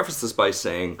I'm gonna preface this by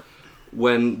saying,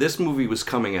 when this movie was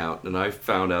coming out, and I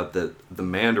found out that the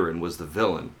Mandarin was the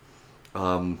villain,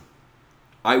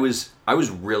 I was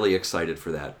really excited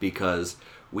for that because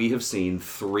we have seen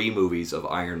 3 movies of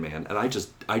Iron Man, and I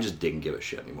just didn't give a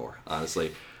shit anymore,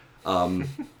 honestly. I'm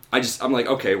like,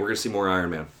 okay, we're gonna see more Iron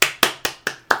Man.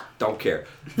 Don't care.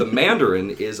 The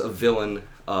Mandarin is a villain.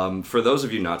 For those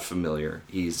of you not familiar,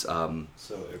 he's so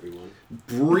everyone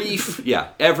brief. Yeah,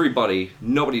 everybody.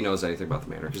 Nobody knows anything about the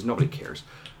Mandarin because nobody cares.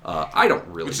 I don't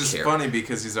really care. Which is funny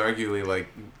because he's arguably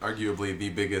the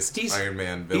biggest Iron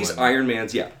Man villain. He's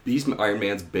Iron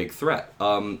Man's big threat.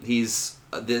 He's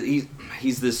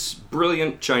this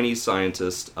brilliant Chinese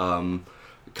scientist, kind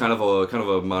of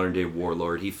a modern day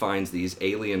warlord. He finds these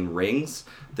alien rings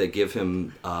that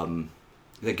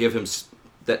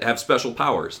that have special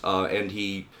powers, and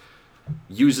he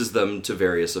uses them to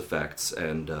various effects,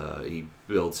 and he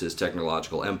builds his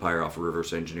technological empire off of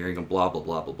reverse engineering and blah blah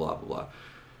blah blah blah blah.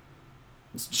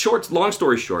 Long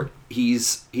story short,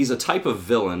 he's a type of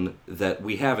villain that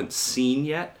we haven't seen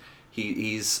yet.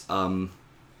 He's an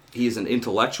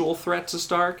intellectual threat to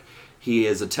Stark. He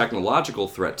is a technological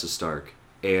threat to Stark,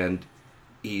 and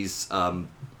he's a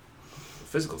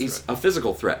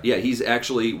physical threat. Yeah, he's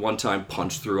actually one time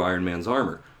punched through Iron Man's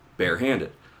armor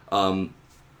barehanded.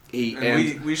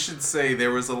 We should say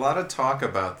there was a lot of talk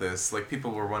about this. Like,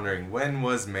 people were wondering, when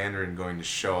was Mandarin going to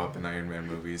show up in Iron Man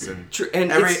movies? And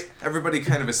everybody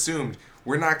kind of assumed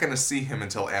we're not going to see him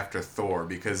until after Thor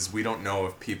because we don't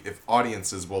know if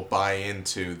audiences will buy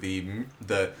into the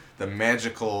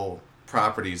magical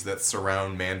properties that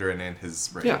surround Mandarin and his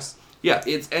rings. Yeah.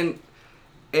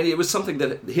 And it was something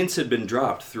that hints had been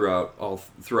dropped throughout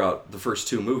the first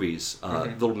 2 movies.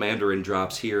 Little Mandarin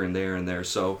drops here and there.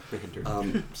 So,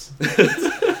 well,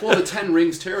 the Ten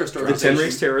Rings terrorist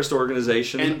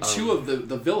organization, and 2 of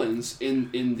the villains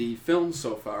in the film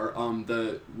so far.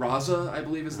 The Raza, I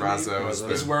believe is the name,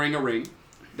 is wearing a ring.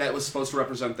 That was supposed to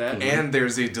represent that. And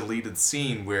there's a deleted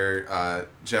scene where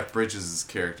Jeff Bridges'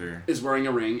 character is wearing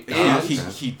a ring, and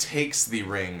he takes the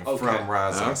ring from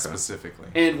Raza specifically.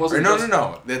 And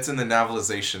no, that's in the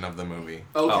novelization of the movie.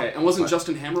 Okay, and wasn't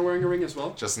Justin Hammer wearing a ring as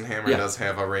well? Justin Hammer does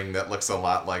have a ring that looks a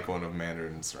lot like one of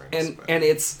Mandarin's rings. And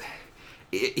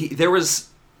there was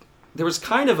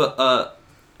kind of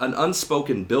an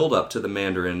unspoken build up to the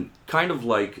Mandarin, kind of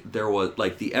like there was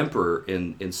like the Emperor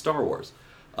in Star Wars.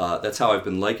 That's how I've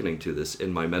been likening to this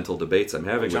in my mental debates I'm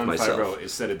having with myself. John Favreau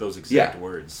said those exact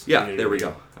words. Yeah, there we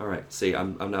go. All right. See,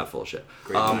 I'm not full of shit.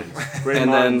 Great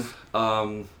minds.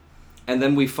 And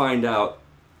then we find out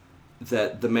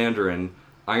that the Mandarin,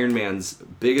 Iron Man's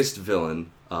biggest villain,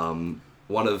 probably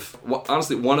one of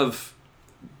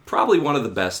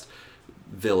the best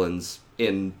villains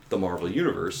in the Marvel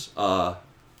universe,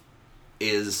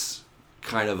 is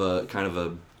kind of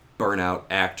a burnout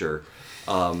actor.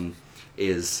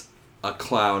 Is a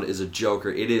clown, is a joker.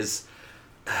 It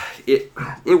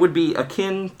would be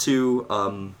akin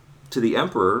to the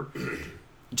Emperor,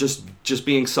 just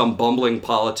being some bumbling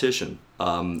politician.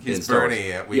 He's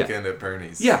Bernie at Weekend at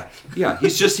Bernie's. Yeah.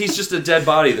 He's just a dead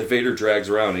body that Vader drags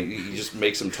around. He just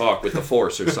makes him talk with the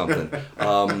Force or something.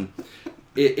 Guys,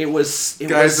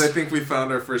 I think we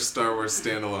found our first Star Wars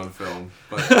standalone film.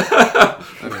 But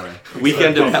anyway,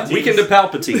 Weekend of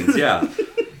Palpatines. Yeah,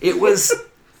 it was.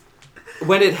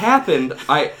 When it happened,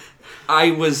 my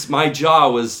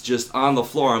jaw was just on the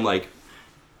floor. I'm like,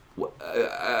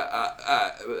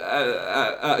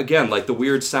 again, like the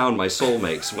weird sound my soul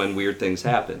makes when weird things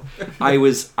happen.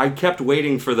 I kept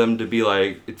waiting for them to be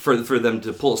like, for them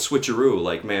to pull a switcheroo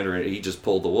like Mandarin. He just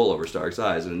pulled the wool over Stark's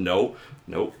eyes, and nope.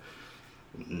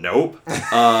 Nope.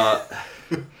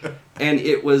 And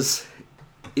it was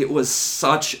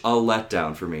such a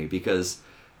letdown for me because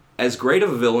as great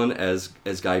of a villain as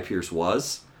Guy Pearce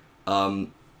was,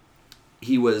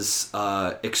 he was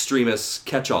extremist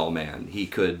catch-all man. He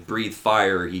could breathe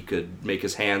fire. He could make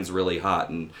his hands really hot,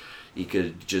 and he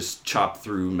could just chop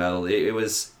through metal.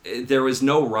 There was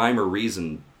no rhyme or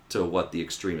reason to what the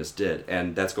extremist did,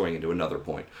 and that's going into another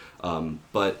point.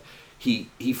 But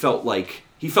he felt like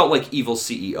evil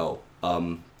CEO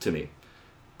to me.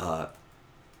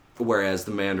 Whereas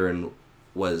the Mandarin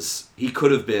he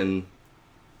could have been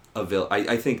a villain.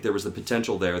 I think there was the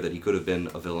potential there that he could have been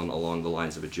a villain along the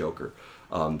lines of a Joker.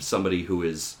 Somebody who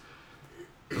is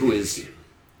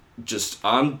just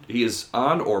he is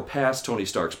on or past Tony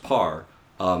Stark's par,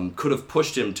 could have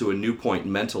pushed him to a new point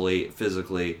mentally,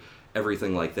 physically,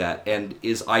 everything like that, and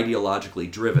is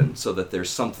ideologically driven so that there's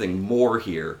something more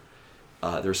here.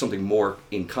 There's something more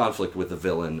in conflict with the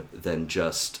villain than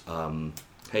just,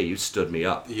 hey, you stood me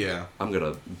up. Yeah. I'm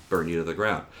going to burn you to the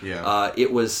ground. Yeah.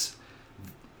 It was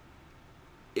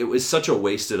such a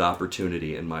wasted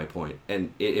opportunity in my opinion.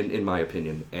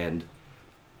 And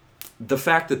the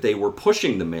fact that they were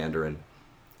pushing the Mandarin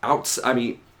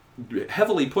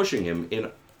heavily pushing him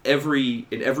in every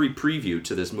preview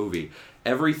to this movie.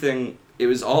 Everything, it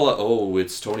was all,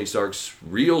 it's Tony Stark's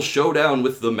real showdown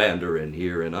with the Mandarin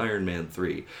here in Iron Man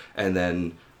 3. And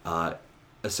then,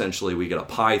 essentially we get a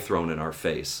pie thrown in our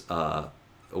face,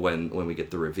 when we get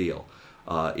the reveal.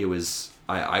 I was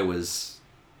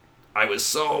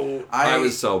so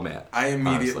mad. I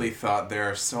immediately thought there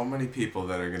are so many people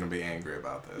that are going to be angry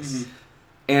about this. Mm-hmm.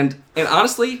 And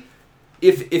honestly,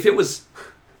 if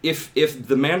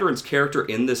the Mandarin's character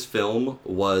in this film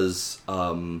was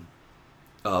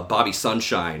Bobby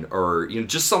Sunshine, or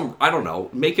just some, I don't know,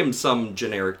 make him some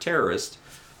generic terrorist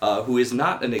who is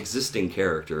not an existing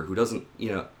character, who doesn't,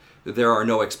 there are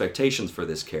no expectations for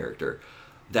this character,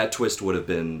 that twist would have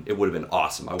been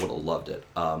awesome. I would have loved it.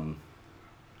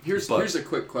 Here's a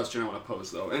quick question I want to pose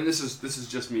though, and this is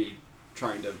just me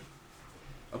trying to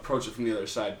approach it from the other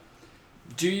side.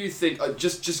 Do you think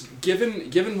just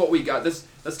given what we got,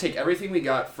 let's take everything we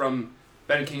got from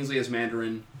Ben Kingsley as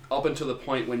Mandarin up until the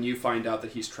point when you find out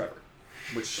that he's Trevor,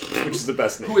 which is the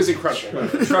best name. Who is incredible.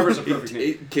 Trevor's a perfect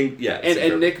name.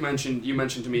 And Nick mentioned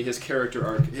to me his character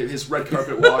arc, his red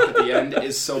carpet walk at the end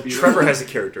is so beautiful. Trevor has a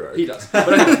character arc. He does.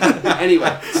 But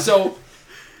anyway, so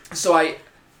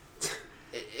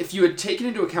if you had taken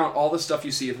into account all the stuff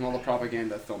you see from all the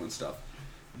propaganda film and stuff,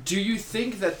 do you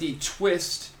think that the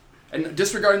twist, and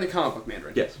disregarding the comic book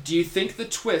Mandarin, yes, do you think the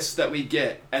twist that we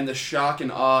get and the shock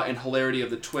and awe and hilarity of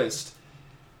the twist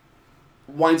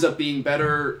winds up being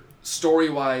better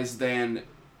story-wise than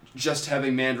just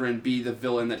having Mandarin be the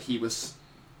villain that he was?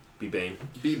 Be Bane.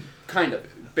 Be kind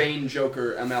of Bane,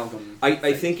 Joker, amalgam.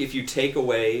 I think if you take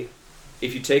away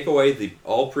the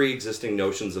all pre-existing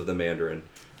notions of the Mandarin,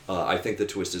 I think the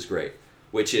twist is great.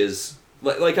 Which is,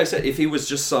 like I said, if he was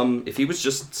just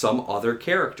some other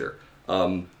character,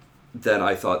 then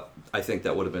I think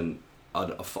that would have been,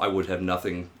 I would have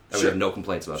nothing. I would have no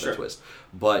complaints about that twist.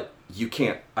 But you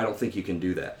can't. I don't think you can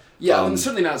do that. Yeah,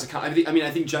 certainly not as a.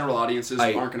 I think general audiences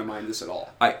aren't going to mind this at all.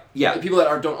 People that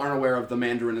aren't aware of the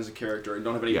Mandarin as a character and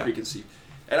don't have any preconceived.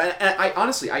 And I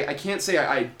honestly, I can't say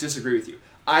I disagree with you.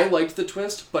 I liked the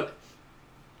twist, but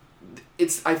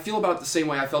I feel about it the same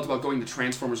way I felt about going to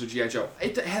Transformers or G.I. Joe.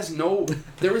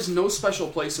 There is no special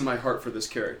place in my heart for this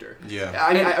character. Yeah.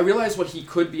 I realize what he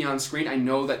could be on screen. I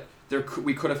know that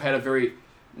we could have had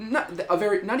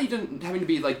not even having to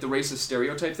be like the racist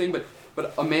stereotype thing, but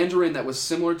a Mandarin that was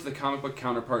similar to the comic book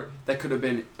counterpart that could have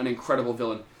been an incredible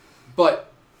villain.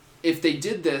 But if they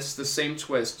did the same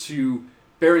twist to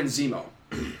Baron Zemo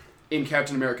in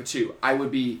Captain America 2, I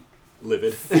would be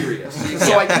livid, furious.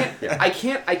 So I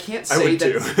can't say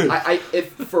that.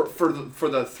 If for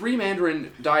the three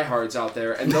Mandarin diehards out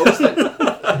there and those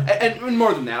that and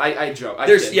more than that, I joke.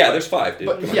 There's 5, dude.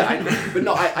 But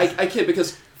I kid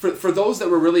because for those that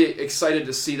were really excited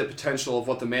to see the potential of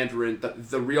what the Mandarin,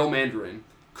 the real Mandarin,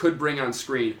 could bring on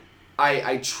screen,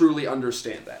 I truly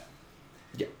understand that.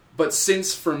 Yeah. But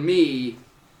since for me,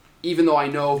 even though I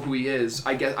know who he is,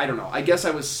 I guess I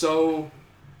was so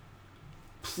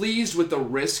pleased with the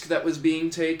risk that was being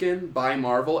taken by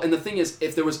Marvel. And the thing is,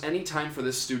 if there was any time for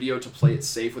this studio to play it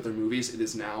safe with their movies, it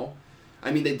is now.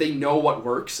 I mean, they know what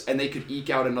works, and they could eke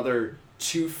out another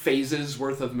 2 phases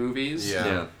worth of movies.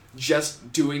 Yeah.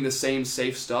 Just doing the same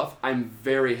safe stuff. I'm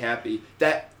very happy.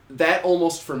 That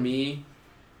almost, for me,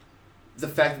 the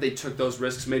fact that they took those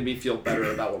risks made me feel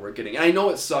better about what we're getting. And I know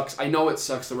it sucks.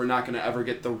 that we're not going to ever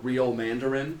get the real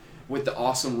Mandarin, with the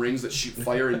awesome rings that shoot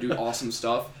fire and do awesome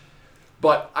stuff.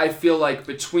 But I feel like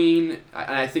and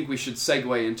I think we should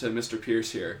segue into Mr. Pierce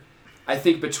here. I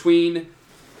think between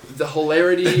the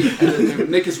hilarity, and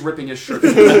Nick is ripping his shirt.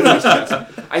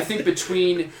 I think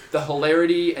between the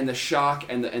hilarity and the shock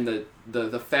and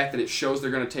the fact that it shows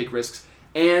they're going to take risks,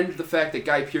 and the fact that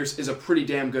Guy Pearce is a pretty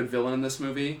damn good villain in this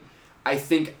movie, I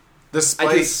think I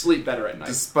can sleep better at night.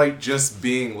 Despite just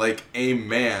being like a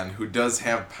man who does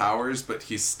have powers, but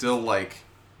he's still like.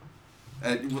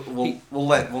 We'll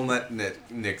let Nick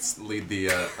lead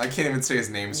the. I can't even say his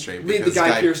name straight. Lead the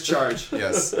Guy Pearce charge.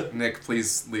 Yes, Nick,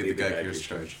 please lead the Guy Pearce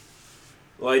charge.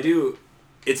 Well, I do.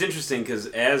 It's interesting because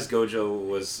as Gojo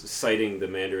was citing the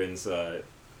Mandarin's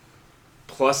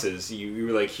pluses, you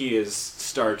were like, he is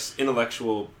Stark's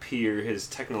intellectual peer, his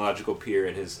technological peer,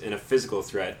 and a physical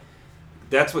threat.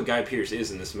 That's what Guy Pearce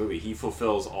is in this movie. He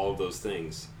fulfills all of those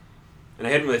things. And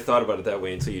I hadn't really thought about it that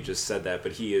way until you just said that.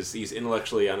 But he's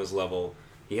intellectually on his level.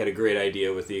 He had a great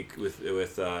idea with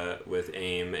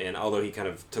AIM, and although he kind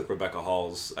of took Rebecca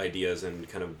Hall's ideas and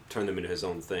kind of turned them into his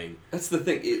own thing. That's the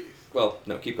thing.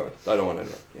 No, keep going. I don't want to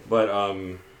interrupt. Yeah. But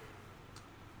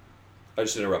I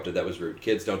just interrupted. That was rude.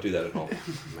 Kids, don't do that at home.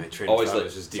 My train of thought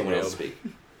was just someone derailed. else speak.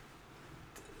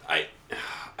 I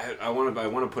want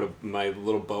to put my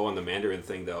little bow on the Mandarin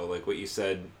thing though. Like what you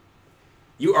said.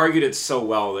 You argued it so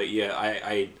well that, yeah,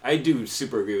 I do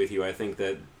super agree with you. I think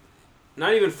that,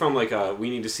 not even from, like,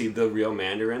 we need to see the real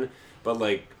Mandarin, but,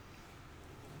 like,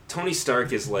 Tony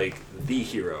Stark is, like, the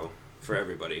hero for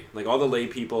everybody. Like, all the lay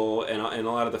people and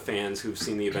a lot of the fans who've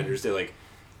seen the Avengers, they're like,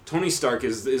 Tony Stark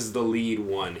is the lead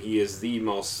one. He is the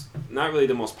most, not really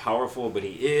the most powerful, but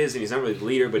he is, and he's not really the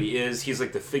leader, but he is. He's,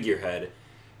 like, the figurehead.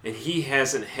 And he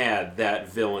hasn't had that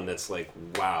villain that's like,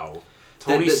 wow.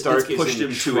 Tony Stark is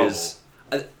in trouble.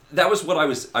 That was what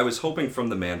I was hoping from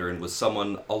the Mandarin, was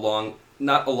someone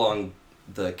not along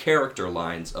the character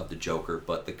lines of the Joker,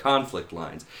 but the conflict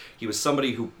lines. He was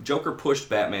somebody who Joker pushed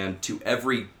Batman to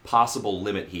every possible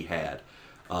limit he had,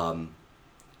 and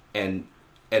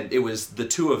it was the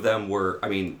two of them were. I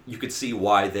mean, you could see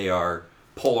why they are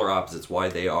polar opposites, why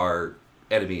they are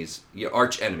enemies,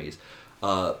 arch enemies.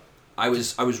 I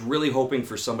was really hoping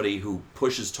for somebody who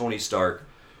pushes Tony Stark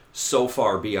so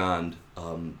far beyond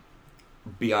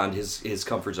his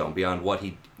comfort zone, beyond what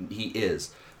he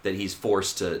is, that he's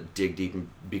forced to dig deep and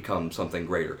become something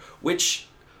greater, which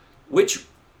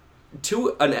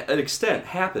to an extent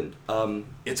happened.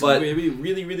 It's really,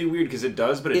 really, really weird because it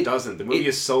does, but it doesn't. The movie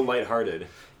is so lighthearted.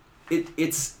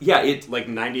 It's like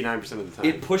 99% of the time.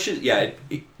 It pushes. Yeah,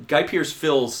 Guy Pearce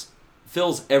fills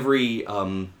every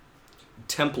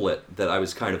template that I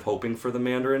was kind of hoping for the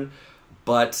Mandarin,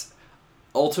 but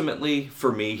ultimately,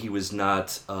 for me, he was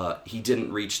not. He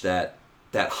didn't reach that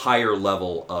higher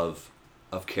level of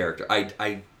character.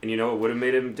 And you know what would have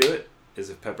made him do it is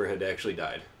if Pepper had actually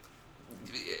died.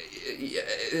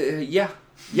 Yeah.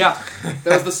 That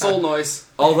was the soul noise.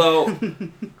 Although,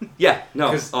 yeah,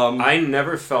 no. I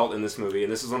never felt in this movie,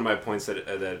 and this is one of my points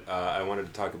that I wanted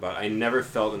to talk about. I never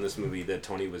felt in this movie that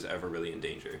Tony was ever really in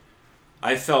danger.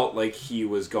 I felt like he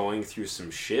was going through some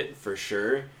shit for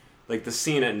sure. Like, the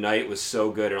scene at night was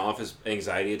so good, and all of his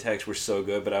anxiety attacks were so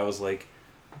good, but I was like,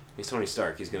 he's Tony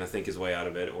Stark. He's going to think his way out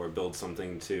of it, or build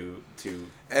something to it's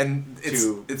an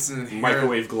inherent,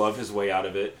 microwave glove his way out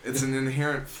of it. It's an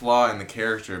inherent flaw in the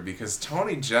character, because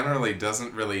Tony generally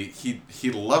doesn't really...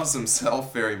 He loves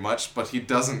himself very much, but he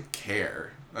doesn't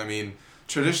care. I mean,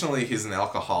 traditionally he's an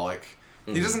alcoholic.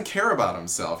 Mm-hmm. He doesn't care about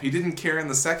himself. He didn't care in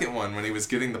the second one when he was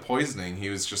getting the poisoning. He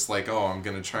was just like, oh, I'm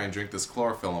going to try and drink this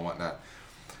chlorophyll and whatnot.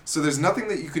 So there's nothing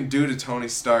that you can do to Tony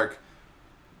Stark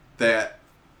that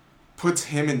puts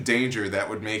him in danger that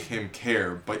would make him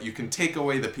care, but you can take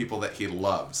away the people that he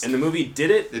loves. And the movie did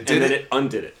it, and then it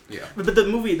undid it. Yeah. But the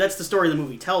movie, that's the story the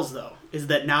movie tells, though, is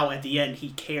that now at the end he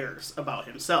cares about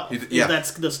himself.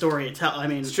 That's the story it tells. I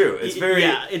mean, it's true. It's very...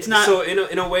 Yeah, it's not... So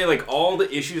in a way, like, all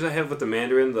the issues I have with the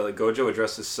Mandarin, that Gojo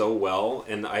addresses so well,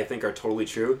 and I think are totally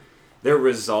true, they're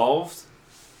resolved,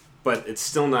 but it's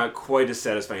still not quite as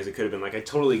satisfying as it could have been. Like, I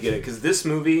totally get it, because this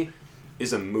movie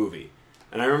is a movie.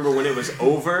 And I remember when it was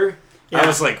over... I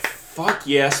was like, fuck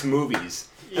yes, movies.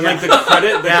 And like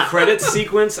the credit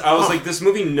sequence, I was like, this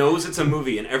movie knows it's a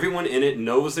movie, and everyone in it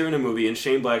knows they're in a movie, and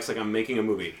Shane Black's like, I'm making a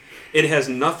movie. It has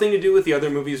nothing to do with the other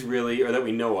movies, really, or that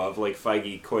we know of. Like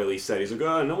Feige coyly said, he's like,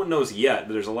 oh, no one knows yet,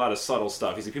 but there's a lot of subtle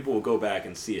stuff. He's like, people will go back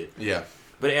and see it. Yeah.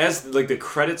 But as like the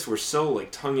credits were so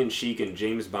like tongue-in-cheek and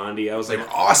James Bondy, I was like... They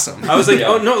were awesome. I was like,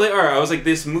 oh no, they are. I was like,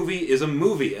 this movie is a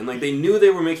movie. And like they knew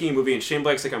they were making a movie, and Shane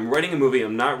Black's like, I'm writing a movie,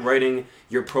 I'm not writing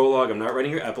your prologue, I'm not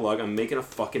writing your epilogue, I'm making a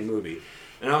fucking movie.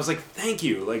 And I was like, thank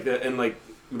you. Like that, and like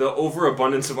the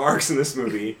overabundance of arcs in this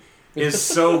movie is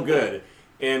so good.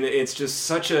 And it's just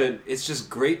it's just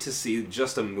great to see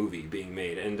just a movie being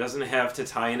made, and it doesn't have to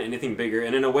tie in anything bigger.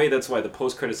 And in a way, that's why the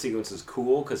post-credit sequence is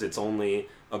cool, because it's only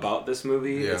about this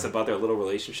movie. Yeah. It's about their little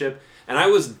relationship. And I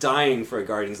was dying for a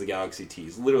Guardians of the Galaxy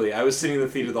tease. Literally, I was sitting in the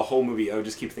theater the whole movie. I would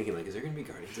just keep thinking, like, is there going to be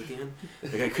Guardians at the end?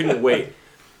 Like, I couldn't wait.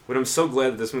 But I'm so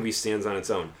glad that this movie stands on its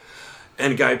own.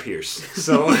 And Guy Pearce.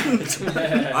 So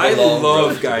I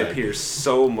love Guy Pearce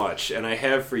so much, and I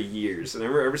have for years. And I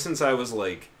remember ever since I was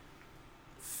like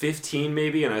 15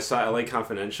 maybe, and I saw LA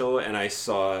Confidential, and I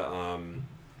saw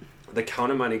The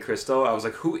Count of Monte Cristo. I was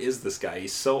like, who is this guy?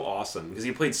 He's so awesome, because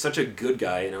he played such a good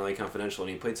guy in LA Confidential,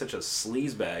 and he played such a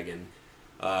sleazebag in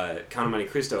Count of Monte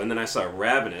Cristo. And then I saw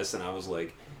Ravenous, and I was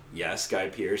like, yes, Guy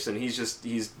Pearce, and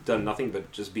he's done nothing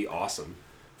but just be awesome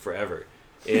forever.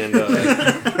 And,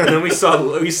 and then we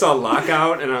saw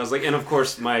Lockout, and I was like, and of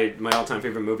course my all-time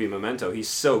favorite movie, Memento, he's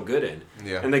so good in.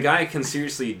 Yeah. And the guy can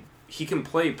seriously, he's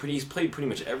played pretty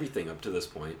much everything up to this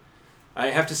point.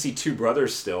 I have to see Two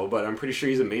Brothers still, but I'm pretty sure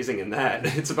he's amazing in that.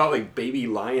 It's about like baby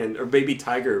lion or baby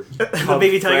tiger,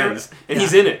 baby tiger, and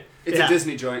he's in it. It's a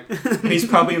Disney joint. And he's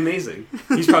probably amazing.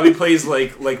 He's probably plays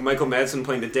like Michael Madsen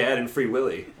playing the dad in Free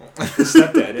Willy, the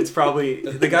stepdad. It's probably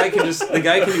the guy can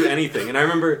do anything. And I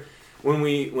remember when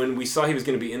we saw he was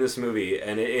going to be in this movie,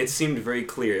 and it seemed very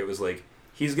clear. It was like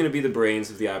he's going to be the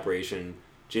brains of the operation.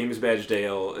 James Badge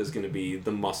Dale is going to be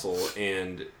the muscle,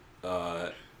 and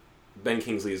Ben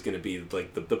Kingsley is going to be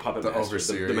like the puppet master,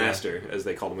 overseer, the master, as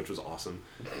they called him, which was awesome.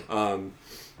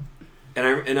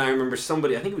 And I remember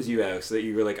somebody, I think it was you, Alex, that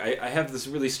you were like, I have this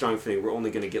really strong feeling we're only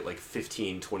going to get like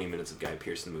 15, 20 minutes of Guy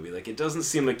Pearce in the movie. Like, it doesn't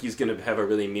seem like he's going to have a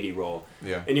really meaty role.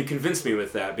 Yeah. And you convinced me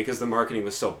with that, because the marketing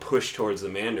was so pushed towards the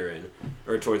Mandarin,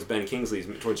 or towards Ben Kingsley's,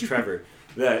 towards Trevor,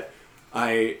 that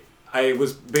I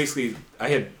was basically,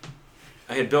 I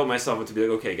had built myself up to be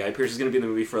like, okay, Guy Pearce is going to be in the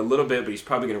movie for a little bit, but he's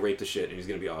probably going to rape the shit, and he's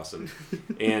going to be awesome.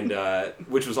 And,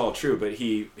 which was all true, but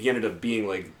he ended up being,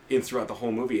 like, in throughout the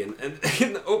whole movie. And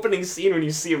in the opening scene, when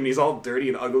you see him, and he's all dirty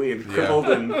and ugly and crippled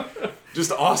and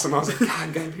just awesome, I was like,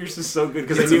 God, Guy Pearce is so good.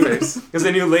 Because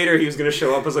I knew later he was going to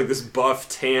show up as, like, this buff,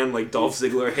 tan, like, Dolph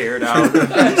Ziggler haired out,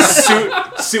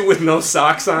 suit with no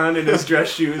socks on and his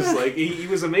dress shoes. Like, he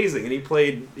was amazing, and he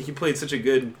played such a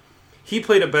good... He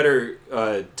played a better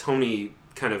Tony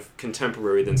kind of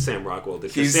contemporary than Sam Rockwell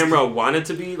did. Because Sam Rockwell wanted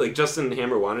to be, like, Justin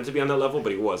Hammer wanted to be on that level,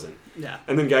 but he wasn't. Yeah.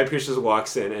 And then Guy Pearce just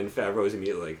walks in, and Favreau is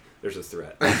immediately like, there's a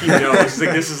threat. Like, he knows.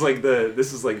 Like, this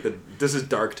is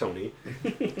dark Tony.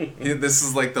 This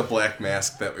is like the Black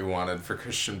Mask that we wanted for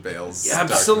Christian Bale's Dark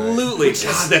Knight. Absolutely.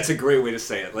 God, that's a great way to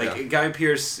say it. Like, Guy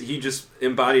Pearce, he just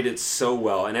embodied it so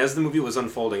well. And as the movie was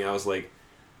unfolding, I was like,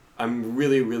 I'm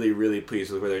really, really, really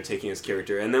pleased with where they're taking his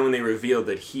character. And then when they revealed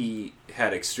that he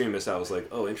had Extremis, I was like,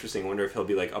 oh, interesting. I wonder if he'll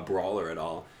be, like, a brawler at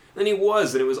all. And then he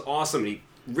was, and it was awesome. He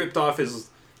ripped off his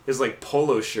like,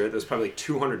 polo shirt that was probably, like,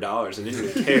 $200 and didn't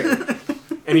even care.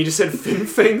 And he just had Fin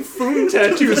Fang Foom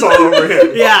tattoos all over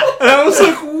him. Yeah. And I was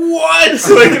like, what?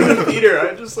 Like, in the theater,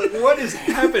 I was just like, what is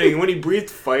happening? And when he breathed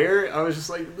fire, I was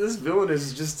just like, this villain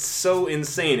is just so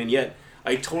insane. And yet,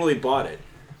 I totally bought it.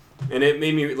 And it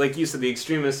made me, like you said, the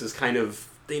Extremis is kind of,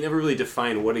 they never really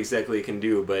define what exactly it can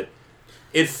do, but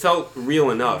it felt real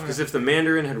enough. Because if the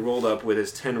Mandarin had rolled up with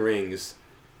his 10 rings,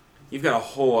 you've got a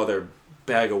whole other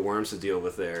bag of worms to deal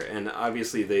with there. And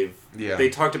obviously they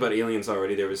talked about aliens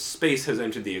already. Space has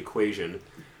entered the equation.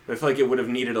 But I feel like it would have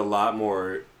needed a lot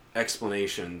more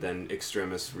explanation than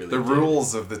Extremis really did.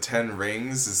 Rules of the 10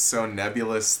 rings is so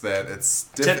nebulous that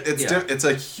it's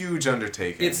a huge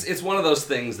undertaking. It's one of those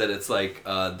things that it's like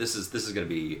this is going to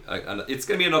be it's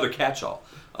going to be another catch-all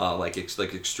like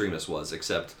Extremis was,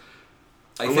 except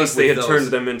unless they had turned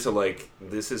them into like,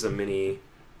 this is a mini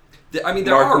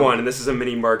Mark 1 and this is a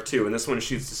mini Mark 2 and this one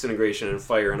shoots disintegration and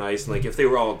fire and ice, and like if they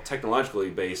were all technologically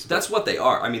based, that's what they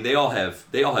are. I mean, they all have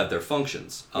their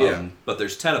functions. But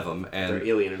there's 10 of them, and they're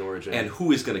alien in origin. And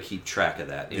who is going to keep track of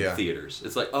that in theaters?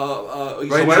 It's like right,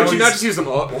 so why don't you not just use them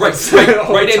all?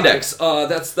 Right index.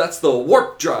 That's the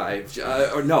warp drive.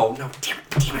 Or no,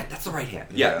 damn it, that's the right hand.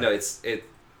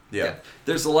 Yeah.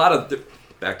 There's a lot of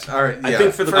back to, all right, I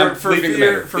think for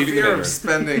fear of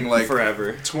spending like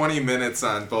forever 20 minutes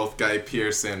on both Guy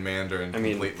Pearce and Mandarin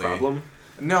completely. Problem?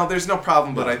 No, there's no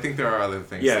problem, but I think there are other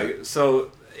things. Yeah, so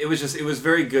it was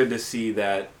very good to see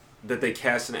that they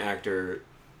cast an actor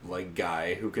like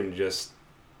Guy who can just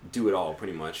do it all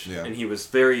pretty much. Yeah. And he was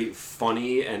very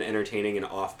funny and entertaining and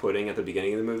off-putting at the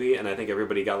beginning of the movie, and I think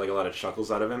everybody got like a lot of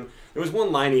chuckles out of him. There was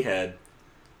one line he had,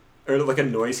 or like a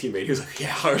noise he made. He was like,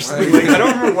 yeah, or something. Like, I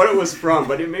don't remember what it was from,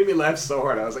 but it made me laugh so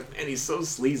hard. I was like, man, he's so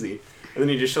sleazy. then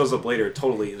he just shows up later,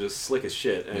 totally just slick as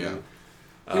shit. And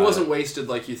he wasn't wasted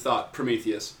like you thought,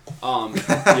 Prometheus.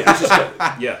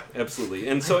 Yeah, absolutely.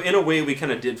 And so in a way, we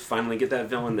kind of did finally get that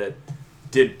villain that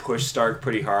did push Stark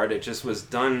pretty hard. It just was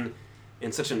done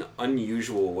in such an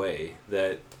unusual way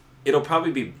that it'll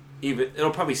probably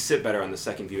sit better on the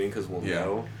second viewing because we'll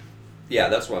know. Yeah,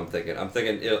 that's what I'm thinking. I'm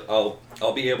thinking I'll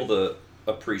be able to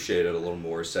appreciate it a little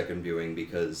more second viewing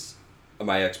because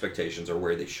my expectations are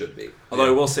where they should be. Although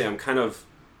I will say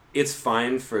it's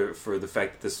fine for the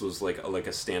fact that this was like a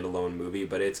standalone movie,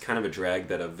 but it's kind of a drag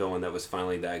that a villain that was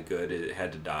finally that good it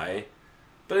had to die.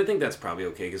 But I think that's probably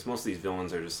okay because most of these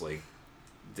villains are just like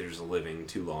they're just living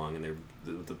too long, and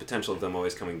the potential of them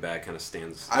always coming back kind of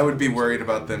stands. I would be worried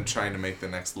about them trying to make the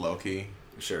next Loki.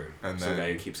 Sure, and some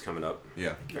guy who keeps coming up.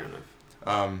 Yeah, fair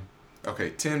enough.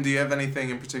 Okay, Tim, do you have anything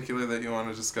in particular that you want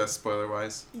to discuss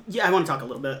spoiler-wise? Yeah, I want to talk a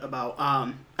little bit about...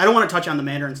 I don't want to touch on the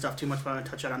Mandarin stuff too much, but I want to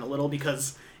touch on it a little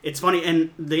because it's funny, and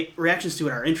the reactions to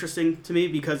it are interesting to me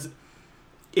because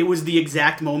it was the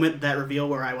exact moment, that reveal,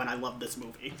 where I went, I love this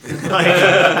movie.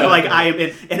 like I am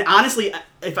in... And honestly,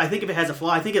 if it has a flaw,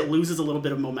 I think it loses a little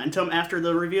bit of momentum after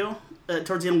the reveal.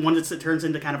 Towards the end, once it turns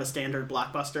into kind of a standard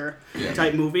blockbuster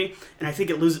type movie, and I think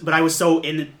it loses. But I was so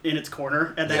in its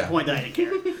corner at that point that I didn't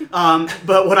care.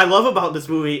 But what I love about this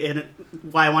movie, and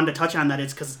why I wanted to touch on that,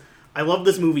 is because I love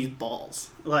this movie's balls.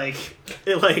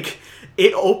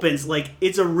 It opens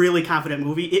it's a really confident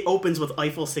movie. It opens with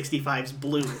Eiffel 65's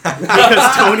Blue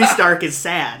because Tony Stark is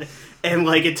sad. And,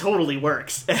 it totally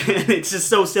works. And it's just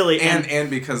so silly. And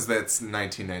because that's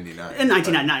 1999. In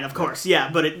 1999, of course,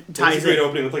 yeah. But it ties in. It's a great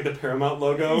opening with, the Paramount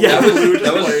logo. Yeah,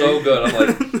 that was so good. I'm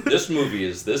like, this movie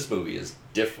is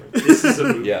different. This is a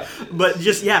movie. Yeah. But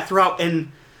just, throughout.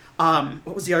 And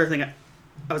what was the other thing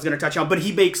I was going to touch on? But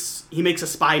he makes a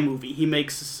spy movie. He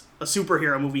makes a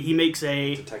superhero movie. He makes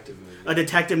a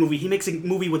detective movie. He makes a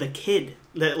movie with a kid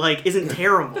that isn't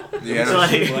terrible.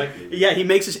 He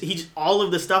makes all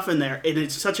of the stuff in there, and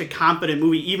it's such a competent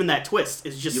movie. Even that twist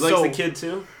is just you like the kid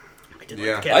too. I did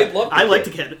like the kid. I liked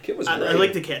the kid. The kid was great. I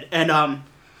liked the kid, and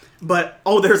but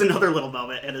there's another little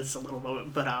moment, and it's a little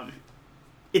moment, but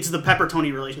it's the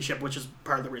Pepper-Tony relationship, which is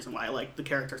part of the reason why I like the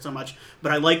character so much.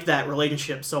 But I like that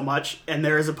relationship so much, and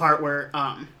there is a part where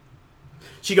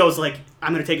she goes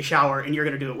I'm going to take a shower and you're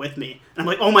going to do it with me. And I'm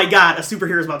like, oh my god, a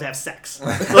superhero is about to have sex.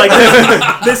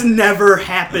 This never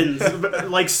happens.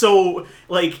 Because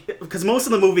most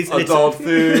of the movies... Adult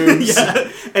themes.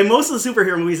 Yeah, and most of the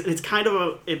superhero movies, it's kind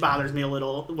of it bothers me a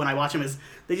little when I watch them, is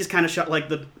they just kind of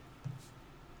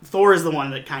Thor is the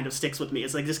one that kind of sticks with me.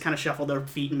 It's just kind of shuffle their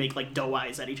feet and make doe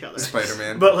eyes at each other.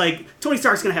 Spider-Man. But Tony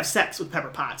Stark's going to have sex with Pepper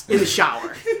Potts in the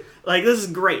shower. This is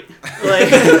great.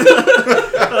 This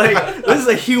is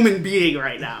a human being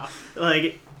right now.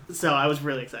 So I was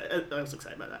really excited. I was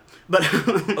excited by that. But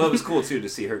it was cool too to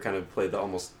see her kind of play the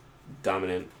almost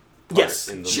dominant part. Yes,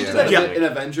 in the she did that in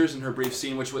Avengers in her brief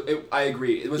scene, which was I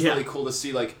agree. It was really cool to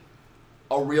see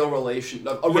a real relationship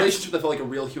that felt like a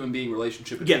real human being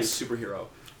relationship between a superhero.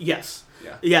 Yes.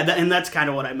 Yeah. And that's kind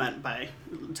of what I meant by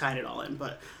tying it all in.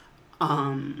 But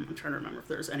I'm trying to remember if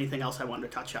there's anything else I wanted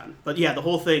to touch on. But the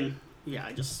whole thing. Yeah,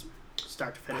 I just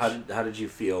start to finish. How did you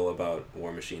feel about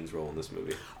War Machine's role in this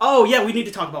movie? Oh yeah, we need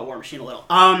to talk about War Machine a little.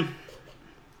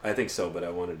 I think so, but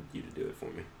I wanted you to do it for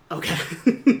me. Okay.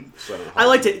 So I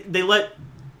liked it.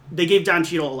 They gave Don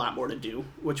Cheadle a lot more to do,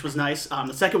 which was nice.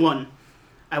 The second one,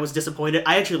 I was disappointed.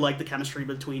 I actually liked the chemistry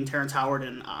between Terrence Howard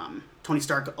and Tony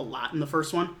Stark a lot in the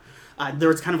first one. There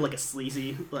was kind of a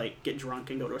sleazy, get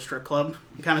drunk and go to a strip club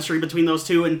chemistry between those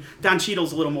two, and Don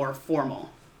Cheadle's a little more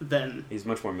formal than... He's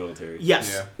much more military.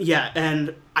 Yes. Yeah,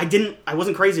 and I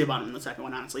wasn't crazy about him in the second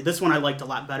one, honestly. This one I liked a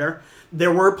lot better.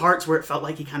 There were parts where it felt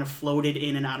like he kind of floated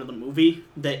in and out of the movie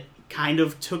that kind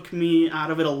of took me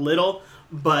out of it a little,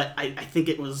 but I think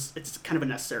it's kind of a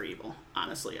necessary evil,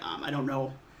 honestly. I don't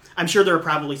know. I'm sure there are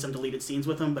probably some deleted scenes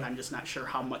with him, but I'm just not sure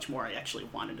how much more I actually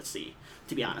wanted to see,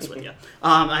 to be honest with you.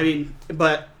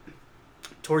 But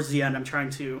towards the end, I'm trying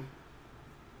to...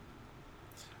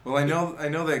 Well, I know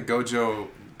that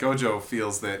Gojo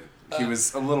feels that he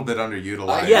was a little bit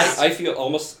underutilized. Yes. I feel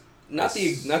almost not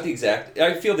the exact.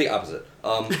 I feel the opposite.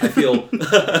 I feel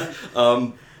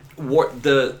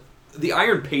the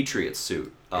Iron Patriot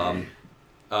suit.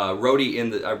 Rhodey in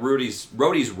the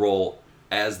Rhodey's role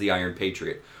as the Iron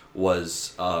Patriot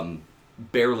was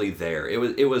barely there. He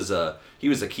was a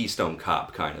Keystone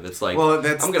Cop kind of. It's I'm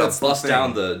gonna bust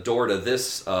down the door to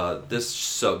this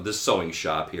sewing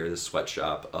shop here, this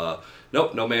sweatshop.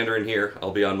 Nope, no Mandarin here.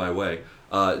 I'll be on my way.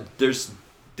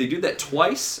 They do that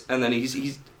twice, and then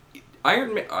he's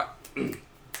Iron Man.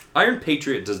 Iron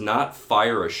Patriot does not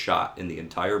fire a shot in the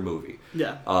entire movie.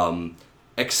 Yeah.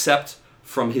 Except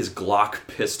from his Glock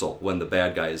pistol when the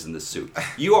bad guy is in the suit.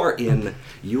 You are in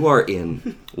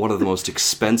one of the most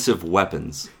expensive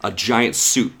weapons, a giant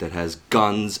suit that has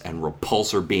guns and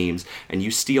repulsor beams, and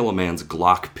you steal a man's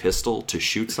Glock pistol to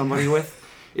shoot somebody with?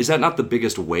 Is that not the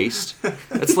biggest waste?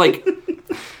 That's like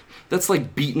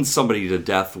beating somebody to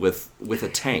death with a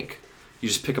tank. You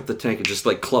just pick up the tank and just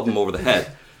like club them over the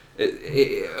head.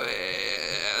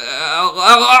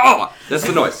 That's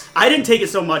the noise. I didn't take it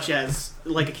so much as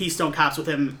like a Keystone Cops with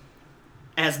him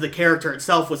as the character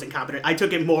itself was incompetent. I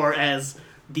took it more as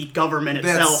the government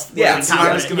itself was incompetent. That's what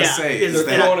I was going to say.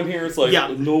 They're throwing him here. It's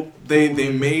like, nope.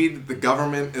 They made the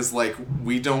government is like,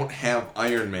 we don't have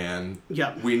Iron Man.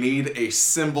 Yeah. We need a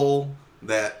symbol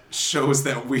that shows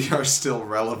that we are still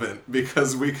relevant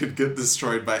because we could get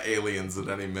destroyed by aliens at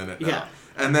any minute now. Yeah.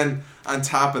 And then on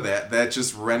top of that, that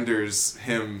just renders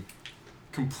him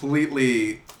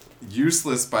completely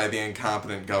useless by the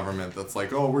incompetent government that's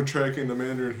like, oh, we're tracking the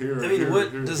Mandarin here. I mean,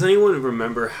 here. Does anyone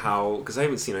remember how... Because I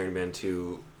haven't seen Iron Man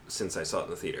 2 since I saw it in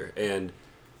the theater. And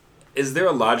is there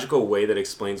a logical way that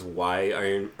explains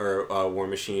why War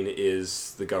Machine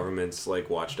is the government's like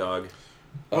watchdog?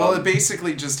 Well, it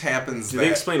basically just happens Do they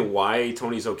explain why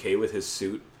Tony's okay with his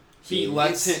suit? He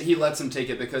lets him take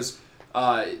it because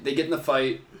they get in the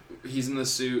fight. He's in the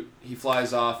suit. He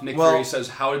flies off. Nick Fury says,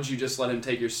 "How did you just let him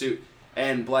take your suit?"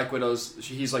 And Black Widow's,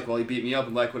 he's like, "Well, he beat me up."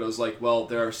 And Black Widow's like, "Well,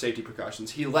 there are safety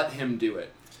precautions." He let him do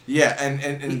it. Yeah, and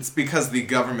it's because the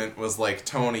government was like,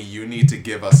 Tony, you need to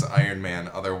give us Iron Man,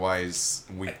 otherwise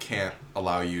we can't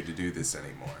allow you to do this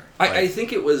anymore. I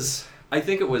think it was,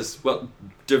 well,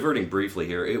 diverting briefly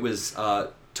here, it was,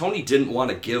 Tony didn't want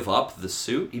to give up the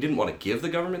suit. He didn't want to give the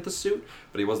government the suit,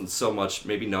 but he wasn't so much,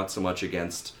 maybe not so much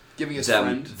against giving his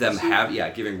them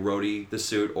friend giving Rhodey the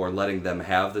suit or letting them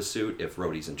have the suit if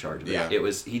Rhodey's in charge of it. Yeah. It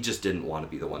was, he just didn't want to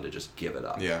be the one to just give it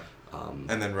up. Yeah.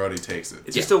 And then Rhodey takes it.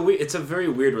 It's just it's a very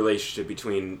weird relationship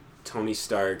between Tony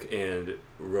Stark and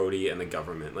Rhodey and the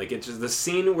government. Like, it's just the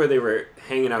scene where they were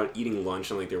hanging out eating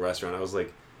lunch in like the restaurant. I was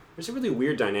like, there's a really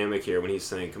weird dynamic here when he's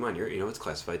saying, "Come on, it's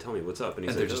classified. Tell me what's up." And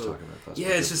he's they're like, just talking about classified.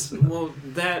 yeah, it's just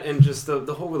that and just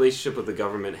the whole relationship with the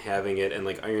government having it and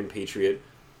like Iron Patriot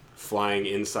flying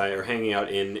inside or hanging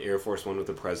out in Air Force One with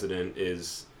the president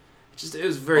is. It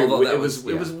was very. It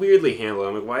was weirdly handled.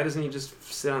 I'm like, why doesn't he just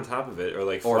sit on top of it or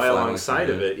like fly alongside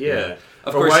of it? Yeah.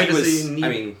 Of course, why does he need... I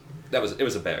mean, it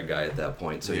was a bad guy at that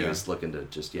point, so he was looking to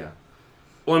just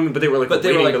Well, I mean, but they were like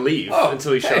waiting to leave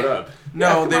until he showed up.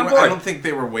 No, I don't think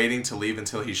they were waiting to leave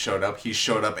until he showed up. He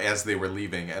showed up as they were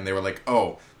leaving, and they were like,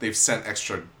 "Oh, they've sent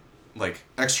extra,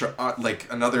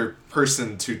 another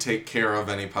person to take care of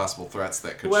any possible threats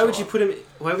that could." Why would you put him?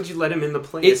 Why would you let him in the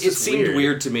plane? It seemed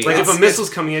weird to me. Like, if a missile's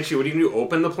coming at you, what do you do?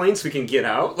 Open the plane so we can get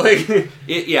out? Like,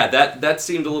 that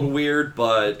seemed a little weird,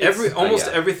 but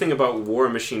everything about War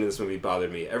Machine in this movie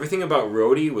bothered me. Everything about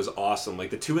Rhodey was awesome. Like,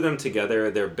 the two of them together,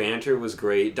 their banter was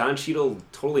great. Don Cheadle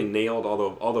totally nailed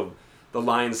all the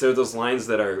lines. There are those lines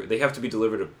that they have to be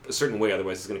delivered a certain way,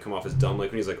 otherwise it's going to come off as dumb.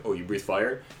 Like when he's like, "Oh, you breathe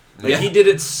fire." Like, he did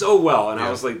it so well, and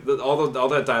I was like, all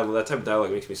that dialogue, that type of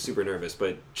dialogue makes me super nervous.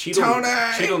 But Cheadle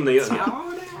nailed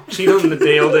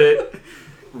it.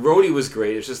 Rhodey was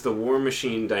great. It's just the War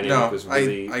Machine dynamic was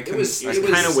really. It was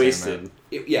kind of wasted.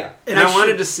 And I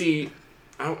wanted to see.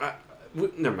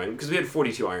 Never mind, because we had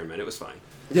 42 Iron Men. It was fine.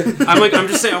 I'm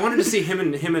just saying. I wanted to see him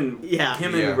and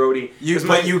Rhodey.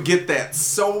 You get that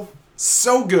so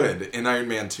good in Iron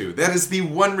Man 2. That is the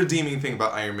one redeeming thing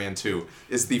about Iron Man 2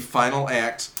 is the final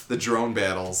act, the drone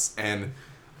battles, and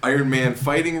Iron Man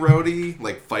fighting Rhodey,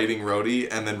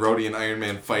 and then Rhodey and Iron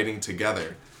Man fighting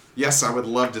together. Yes, I would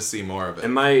love to see more of it.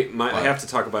 And I have to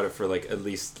talk about it for like at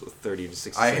least 30 to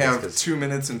 60 seconds. I have 2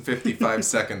 minutes and 55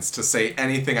 seconds to say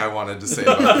anything I wanted to say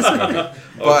about this movie.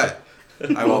 But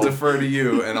I will defer to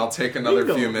you, and I'll take another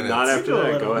few minutes. Not after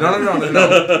that. Go ahead.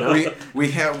 No.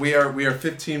 We are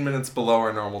 15 minutes below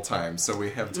our normal time, so we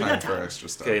have time for extra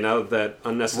stuff. Okay, now that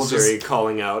unnecessary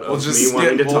calling out of me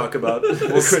wanting to talk about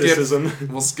criticism,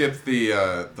 we'll skip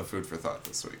the food for thought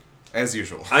this week, as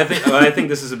usual. I think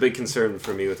this is a big concern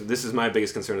for me. This is my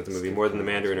biggest concern with the movie, more than the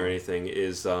Mandarin or anything,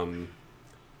 is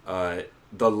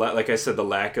like I said, the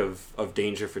lack of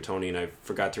danger for Tony, and I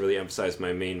forgot to really emphasize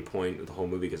my main point of the whole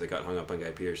movie because I got hung up on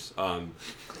Guy Pearce.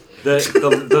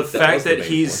 The fact that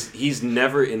he's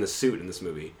never in the suit in this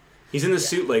movie. He's in the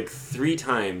suit like 3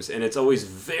 times, and it's always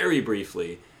very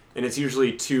briefly, and it's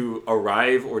usually to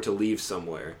arrive or to leave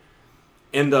somewhere.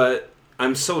 And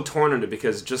I'm so torn on it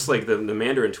because just like the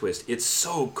Mandarin twist, it's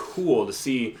so cool to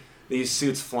see these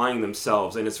suits flying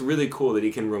themselves, and it's really cool that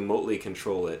he can remotely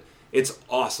control it. It's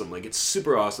awesome. Like, it's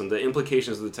super awesome. The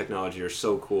implications of the technology are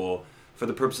so cool. For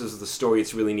the purposes of the story,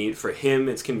 it's really neat. For him,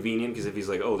 it's convenient, because if he's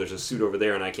like, oh, there's a suit over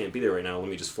there and I can't be there right now, let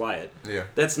me just fly it. Yeah.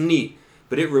 That's neat.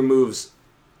 But it removes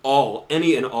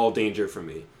any and all danger from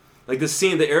me. Like, the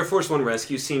scene, the Air Force One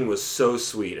rescue scene was so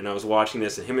sweet, and I was watching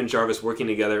this, and him and Jarvis working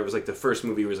together, it was like the first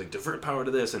movie where it was like, divert power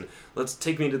to this, and let's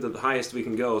take me to the highest we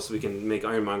can go so we can make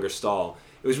Ironmonger stall.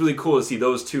 It was really cool to see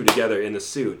those two together in the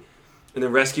suit. And the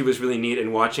rescue was really neat,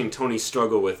 and watching Tony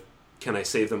struggle with, can I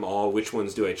save them all? Which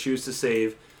ones do I choose to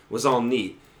save? Was all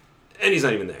neat. And he's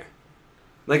not even there.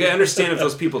 Like, I understand if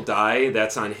those people die,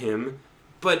 that's on him.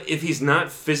 But if he's not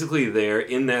physically there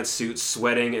in that suit,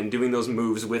 sweating and doing those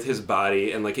moves with his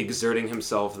body and, like, exerting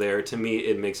himself there, to me,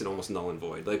 it makes it almost null and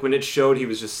void. Like, when it showed he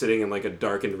was just sitting in, like, a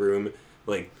darkened room,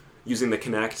 like, using the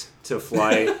Kinect to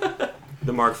fly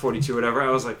the Mark 42 or whatever,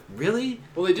 I was like, really?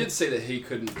 Well, they did say that he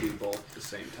couldn't do both at the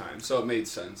same time, so it made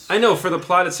sense. I know, for the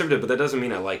plot it served it, but that doesn't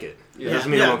mean I like it. It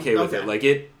doesn't mean I'm okay with it.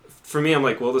 Like, for me, I'm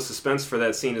like, well, the suspense for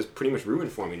that scene is pretty much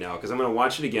ruined for me now, because I'm going to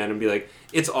watch it again and be like,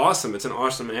 it's awesome, it's an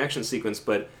awesome action sequence,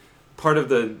 but part of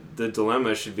the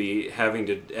dilemma should be having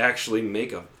to actually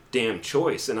make a damn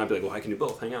choice, and I'd be like, well, I can do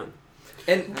both, hang on.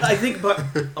 And I think, but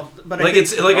like, I think,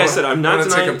 it's like I said, I'm not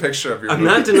denying. Take a picture of your I'm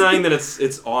movie. not denying that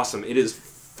it's awesome. It is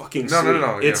fucking sweet.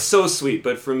 No. It's so sweet,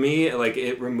 but for me, like,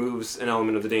 it removes an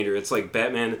element of the danger. It's like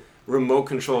Batman remote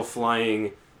control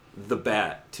flying the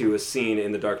bat to a scene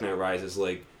in The Dark Knight Rises.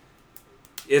 Like,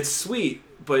 it's sweet,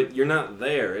 but you're not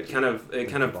there. It kind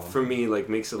of for me, like,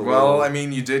 makes it a little... Well, I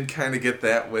mean, you did kind of get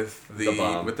that with the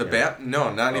bomb, bat.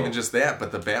 No, not even just that,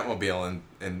 but the Batmobile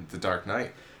in The Dark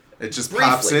Knight. It just Briefly.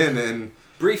 pops in and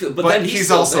briefly, but then he's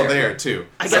still also there. there too.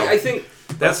 I think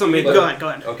that's what made... Go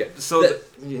ahead. Okay. So,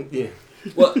 yeah.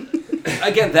 Well,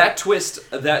 again, that twist,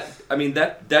 that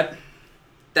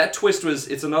twist was,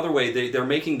 it's another way they're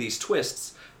making these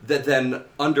twists that then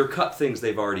undercut things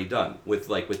they've already done with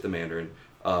the Mandarin.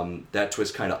 That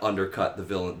twist kind of undercut the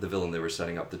villain they were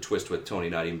setting up. The twist with Tony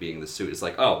not even being in the suit. It's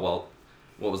like, oh, well,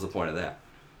 what was the point of that?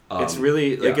 It's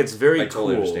really, like, it's very I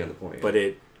totally cool, understand the point. but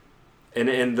it...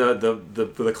 And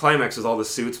the climax with all the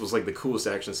suits was like the coolest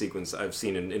action sequence I've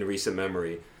seen in recent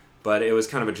memory. But it was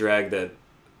kind of a drag that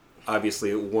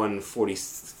obviously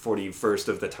 1/41st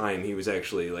of the time he was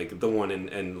actually like the one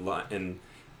in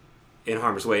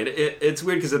harm's way. And it's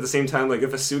weird because at the same time, like,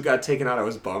 if a suit got taken out, I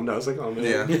was bummed. I was like, oh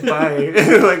man, bye.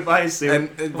 Like, bye, suit.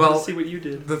 And well, see what you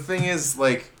did. The thing is,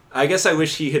 like, I guess I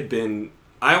wish he had been...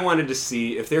 I wanted to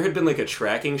see if there had been like a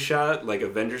tracking shot, like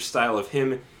Avengers style, of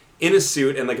him in a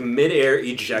suit and like midair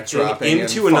ejecting dropping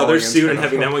into and another falling suit and into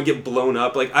having that one get blown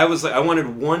up. Like, I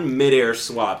wanted one midair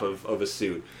swap of a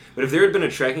suit. But if there had been a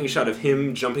tracking shot of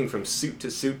him jumping from suit to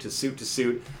suit to suit to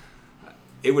suit,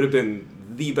 it would have been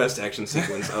the best action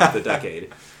sequence of the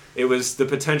decade. The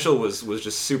potential was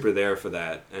just super there for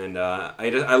that. And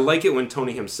I like it when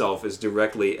Tony himself is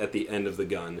directly at the end of the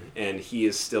gun and he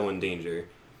is still in danger.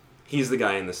 He's the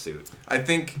guy in the suit. I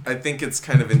think it's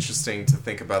kind of interesting to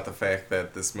think about the fact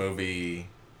that this movie,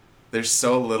 there's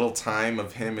so little time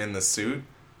of him in the suit,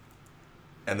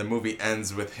 and the movie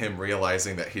ends with him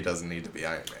realizing that he doesn't need to be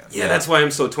Iron Man. Yeah, that's why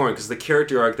I'm so torn, because the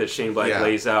character arc that Shane Black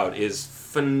lays out is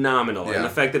phenomenal. Yeah. And the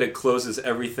fact that it closes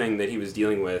everything that he was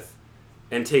dealing with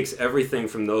and takes everything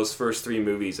from those first three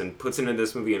movies and puts it into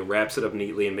this movie and wraps it up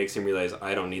neatly and makes him realize,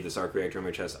 I don't need this arc reactor on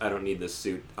my chest, I don't need this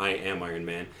suit, I am Iron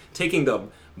Man. Taking the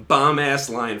bomb-ass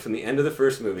line from the end of the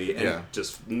first movie and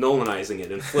just Nolanizing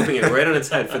it and flipping it right on its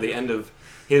head for the end of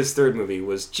his third movie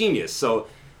was genius. So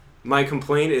my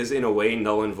complaint is, in a way,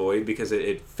 null and void, because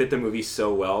it fit the movie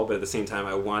so well, but at the same time,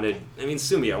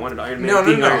 sue me, I wanted Iron Man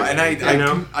being Iron Man.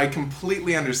 And I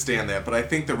completely understand that, but I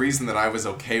think the reason that I was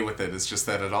okay with it is just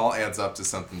that it all adds up to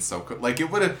something so cool. Like,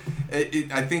 it would have...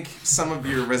 I think some of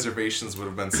your reservations would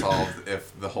have been solved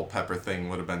if the whole Pepper thing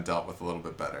would have been dealt with a little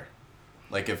bit better.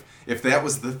 Like, if that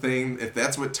was the thing, if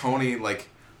that's what Tony, like,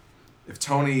 if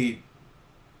Tony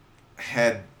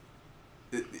had...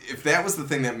 If that was the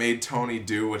thing that made Tony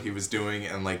do what he was doing,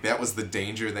 and, like, that was the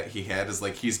danger that he had, is,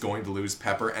 like, he's going to lose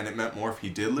Pepper, and it meant more if he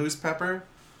did lose Pepper,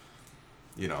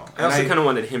 you know. I also kind of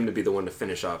wanted him to be the one to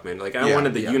finish off, man. Like, I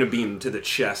wanted the unibeam to the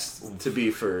chest to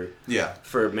be for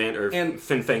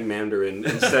Fin Fang Mandarin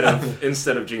instead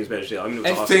of James Badge Dale. I mean, it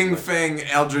was awesome. Fin Fang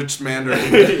Eldritch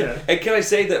Mandarin. And can I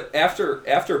say that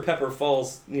after Pepper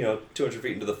falls, 200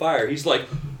 feet into the fire, he's like,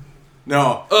 he's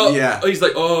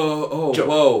like,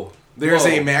 whoa. There's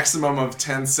a maximum of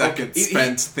 10 seconds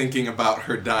spent thinking about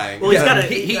her dying. Well,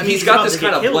 he's got this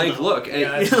kind of blank look, and,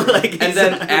 and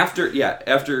then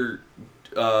after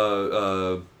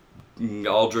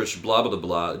Aldrich blah blah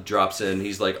blah drops in,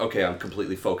 he's like, okay, I'm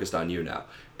completely focused on you now.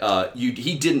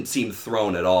 he didn't seem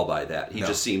thrown at all by that.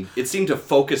 It seemed to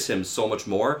focus him so much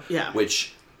more,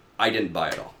 which I didn't buy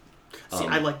at all. See,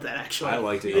 I liked that actually. I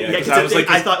liked it, yeah. Because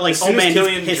I thought, like, oh man,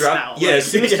 he's pissed now. Yeah, as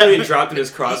soon as Killian dropped in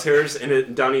his crosshairs,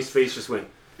 and Downey's face just went.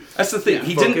 That's the thing.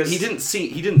 He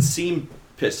didn't seem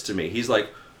pissed to me. He's like,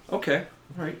 okay,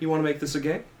 all right, you want to make this a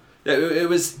game?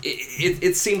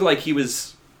 It seemed like he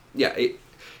was. Yeah,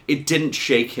 it didn't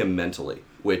shake him mentally,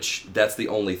 which that's the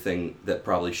only thing that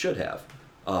probably should have.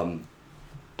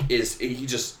 Is he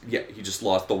just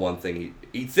lost the one thing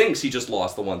he thinks he just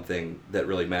lost the one thing that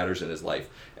really matters in his life,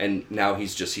 and now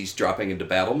he's dropping into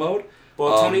battle mode.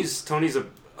 Well, Tony's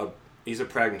he's a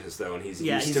pragmatist though, and he's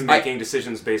used to making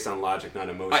decisions based on logic, not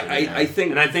emotion. I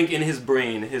think in his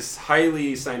brain, his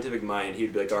highly scientific mind,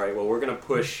 he'd be like, all right, well, we're gonna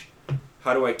push.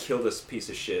 How do I kill this piece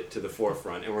of shit to the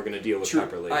forefront, and we're gonna deal with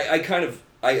Pepper later.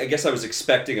 I guess I was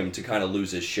expecting him to kind of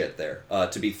lose his shit there,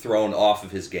 to be thrown off of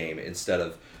his game instead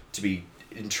of to be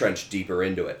entrenched deeper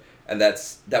into it, and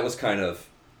that was kind of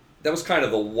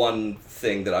the one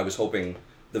thing that I was hoping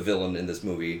the villain in this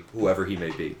movie, whoever he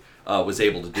may be, was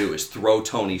able to do, is throw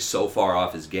Tony so far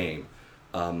off his game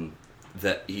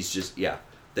that he's just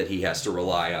that he has to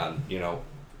rely on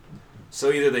So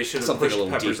either they should have pushed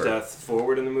Pepper's deeper. death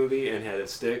forward in the movie and had it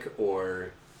stick,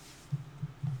 or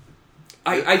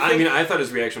I thought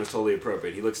his reaction was totally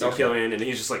appropriate. He looks at Killian and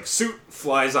he's just like, suit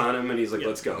flies on him, and he's like,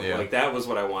 let's go. Yeah. Like, that was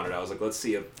what I wanted. I was like, let's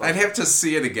see if I'd have to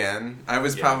see it again. I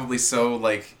was probably so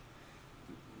like.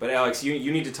 But Alex,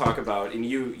 you need to talk about, and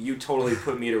you totally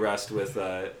put me to rest with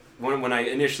when I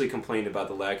initially complained about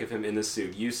the lack of him in the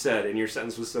suit. You said, and your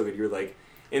sentence was so good, you were like,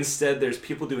 instead, there's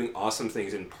people doing awesome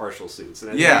things in partial suits.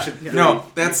 And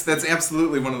that's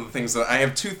absolutely one of the things that I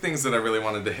have. Two things that I really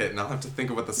wanted to hit, and I'll have to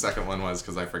think of what the second one was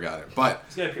because I forgot it. But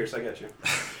yeah, Pierce, I got you.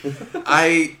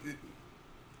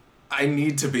 I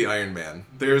need to be Iron Man.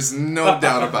 There's no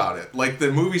doubt about it. Like,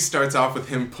 the movie starts off with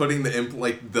him putting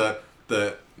the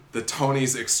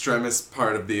Tony's Extremis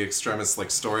part of the Extremis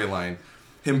storyline,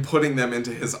 him putting them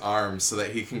into his arms so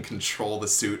that he can control the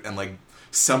suit and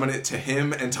summon it to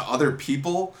him and to other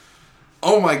people.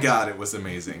 Oh my god, it was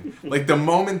amazing. The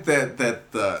moment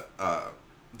that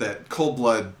Cold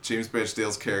Blood, James Badge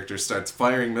Dale's character, starts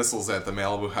firing missiles at the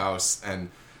Malibu house, and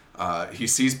he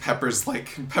sees Pepper's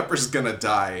gonna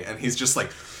die, and he's just and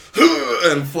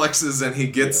flexes, and he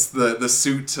gets the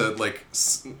suit to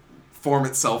form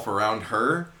itself around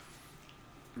her.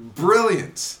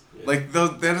 Brilliant.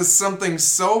 That is something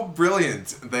so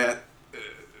brilliant that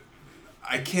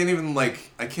I can't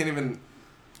even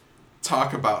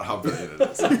talk about how brilliant it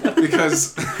is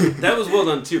because that was well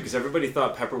done too, because everybody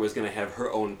thought Pepper was going to have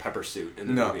her own Pepper suit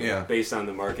in the movie based on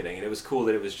the marketing, and it was cool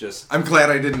that it was just. I'm glad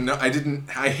I didn't know.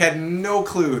 I had no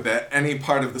clue that any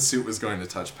part of the suit was going to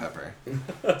touch Pepper.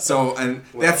 So, and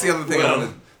that's the other thing I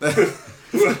wanted.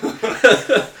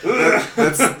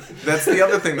 That's the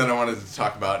other thing that I wanted to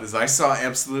talk about is I saw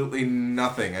absolutely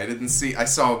nothing. I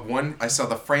saw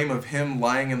the frame of him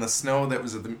lying in the snow that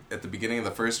was at the beginning of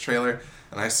the first trailer,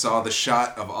 and I saw the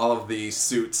shot of all of the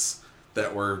suits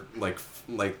that were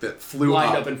that flew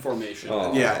lined up in formation.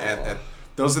 Oh. Yeah,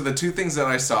 those are the two things that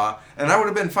I saw, and I would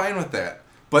have been fine with that.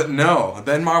 But no,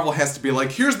 then Marvel has to be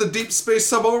like, here's the Deep Space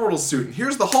Suborbital suit, and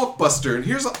here's the Hulkbuster, and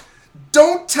here's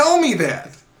Don't tell me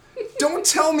that! Don't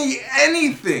tell me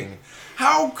anything!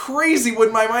 How crazy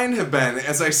would my mind have been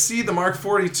as I see the Mark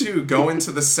 42 go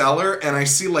into the cellar and I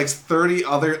see 30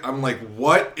 other... I'm like,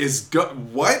 what?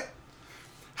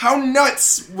 How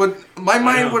nuts would... My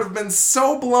mind would have been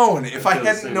so blown if I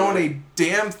hadn't known a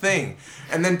damn thing.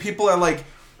 And then people are like,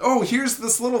 oh, here's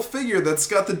this little figure that's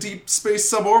got the Deep Space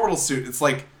Suborbital suit. It's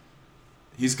like,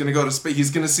 he's going to go to space. He's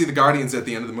going to see the Guardians at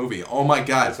the end of the movie. Oh my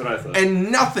god. That's what I thought.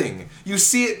 And nothing. You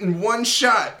see it in one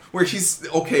shot where he's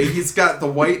got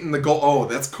the white and the gold. Oh,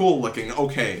 that's cool looking.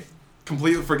 Okay.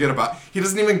 Completely forget about. He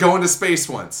doesn't even go into space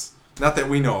once. Not that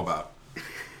we know about.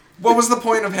 What was the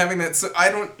point of having that?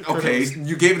 Okay,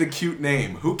 you gave it a cute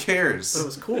name. Who cares? But it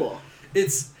was cool.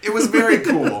 It was very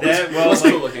cool.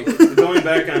 Cool looking. Going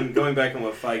back on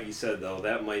what Feige said, though,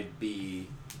 that might be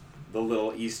the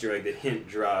little Easter egg, the hint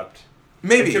dropped.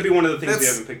 Maybe. It could be one of the things we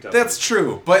haven't picked up. That's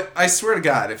true, but I swear to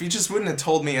God, if you just wouldn't have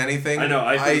told me anything... I know,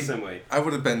 I feel the same way. I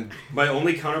would have been... My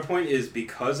only counterpoint is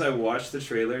because I watched the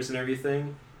trailers and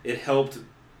everything, it helped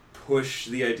push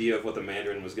the idea of what the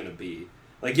Mandarin was going to be.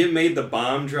 It made the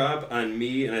bomb drop on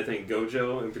me, and I think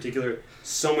Gojo in particular,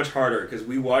 so much harder, because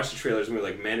we watched the trailers and we were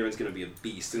like, Mandarin's going to be a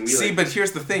beast. And but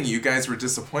here's the thing, you guys were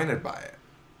disappointed by it.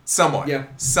 Somewhat. Yeah.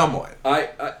 Somewhat.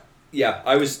 Yeah,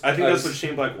 I think that's what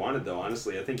Shane Black wanted, though.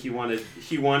 Honestly, I think he wanted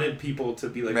people to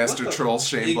be like Master Troll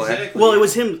Shane Black. Exactly. Well, it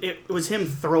was him. It was him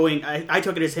throwing. I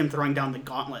took it as him throwing down the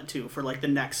gauntlet too for like the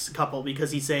next couple,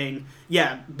 because he's saying,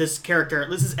 "Yeah, this character.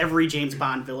 This is every James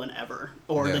Bond villain ever,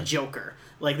 or the Joker.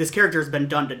 Like this character has been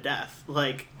done to death.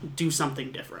 Like do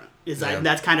something different."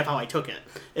 That's kind of how I took it,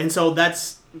 and so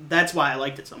that's why I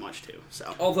liked it so much too.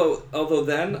 So although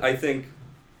then I think.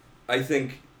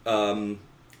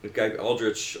 The guy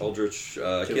Aldrich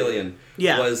Killian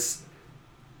was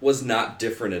not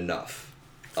different enough.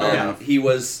 He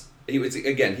was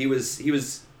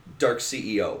Dark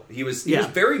CEO. He was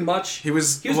very much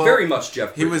very much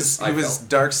Jeff Bridges. He was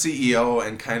Dark CEO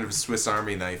and kind of Swiss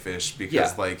Army knife-ish,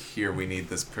 because here we need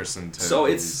this person to do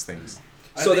these things.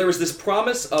 So there was this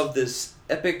promise of this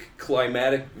epic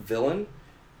climatic villain,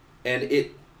 and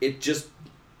it just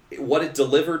what it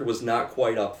delivered was not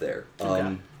quite up there.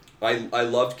 Okay. I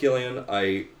loved Killian.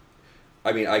 I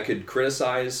mean, I could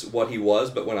criticize what he was,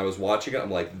 but when I was watching it,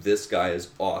 I'm like, this guy is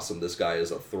awesome. This guy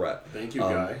is a threat. Thank you,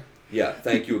 Guy. Yeah,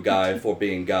 thank you, Guy, for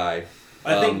being Guy.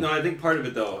 I think part of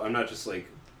it, though, I'm not just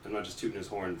tooting his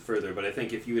horn further, but I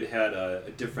think if you had a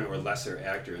different or lesser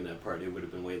actor in that part, it would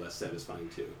have been way less satisfying,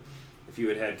 too. If you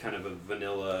had kind of a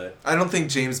vanilla... I don't think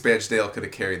James Badgedale could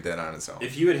have carried that on his own.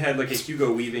 If you had like a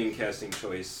Hugo Weaving casting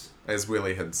choice... As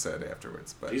Willie had said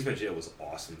afterwards. But James Badgedale was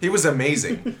awesome. He was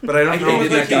amazing, but I don't know if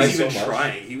that he was even so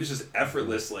trying. He was just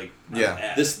effortless, like...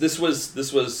 Yeah. This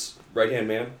was Right Hand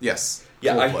Man? Yes.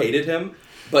 Yeah, I hated him,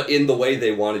 but in the way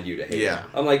they wanted you to hate him.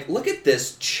 I'm like, look at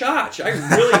this chotch. I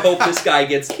really hope this guy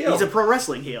gets killed. He's a pro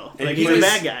wrestling heel. And he's a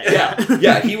bad guy.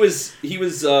 Yeah, he was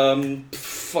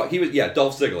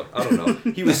Dolph Ziggler. I don't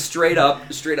know. He was straight up,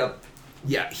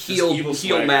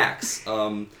 heel Max.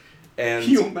 And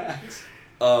heel Max.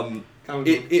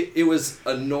 It was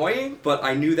annoying, but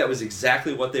I knew that was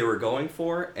exactly what they were going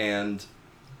for, and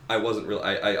I wasn't really.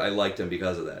 I liked him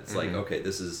because of that. It's like, okay,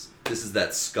 this is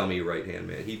that scummy right hand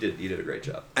man. He did a great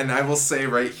job. And I will say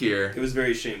right here, it was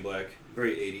very Shane Black,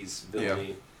 very 80s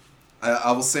villainy. Yeah.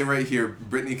 I will say right here,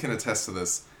 Brittany can attest to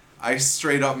this. I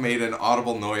straight up made an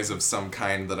audible noise of some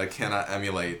kind that I cannot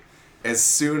emulate as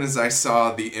soon as I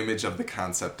saw the image of the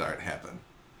concept art happen.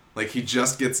 Like, he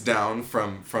just gets down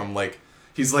from like,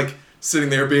 he's like sitting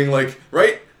there being like,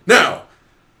 right now,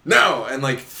 and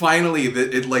like finally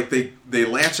they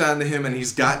latch onto him, and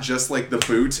he's got just like the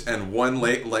boot and one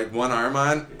leg, like one arm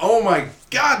on. Oh my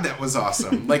god, that was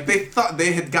awesome! Like, they thought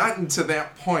they had gotten to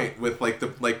that point with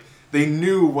they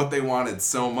knew what they wanted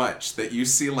so much that you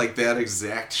see like that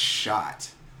exact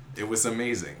shot. It was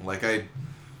amazing. Like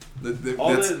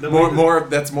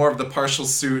that's more of the partial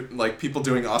suit, like people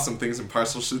doing awesome things in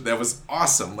partial suit. That was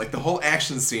awesome. Like the whole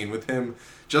action scene with him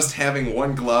just having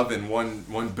one glove and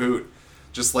one boot,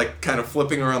 just like kind of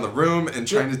flipping around the room and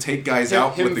trying to take guys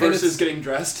out. Him versus getting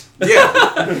dressed.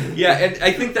 Yeah, yeah, and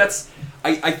I think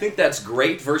that's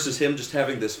great versus him just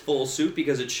having this full suit,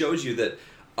 because it shows you that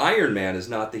Iron Man is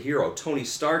not the hero. Tony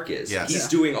Stark is. Yes. He's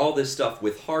doing all this stuff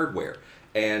with hardware,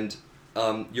 and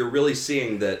you're really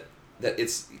seeing that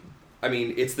it's. I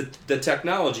mean, it's the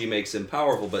technology makes him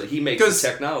powerful, but he makes the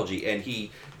technology, and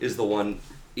he is the one.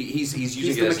 He's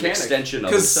using it as an extension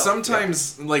of himself. Because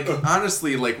sometimes, like,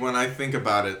 honestly, like, when I think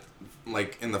about it,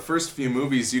 like, in the first few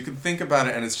movies, you could think about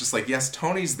it, and it's just like, yes,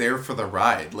 Tony's there for the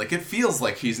ride. Like, it feels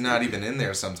like he's not even in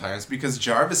there sometimes, because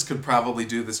Jarvis could probably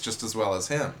do this just as well as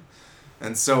him.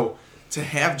 And so, to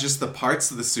have just the parts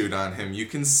of the suit on him, you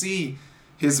can see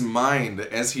his mind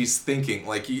as he's thinking.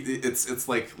 Like, it's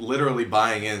like literally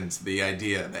buying into the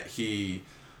idea that he...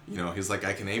 You know, he's like,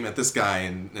 I can aim at this guy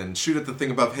and shoot at the thing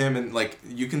above him, and like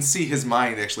you can see his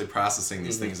mind actually processing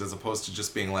these things, as opposed to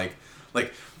just being like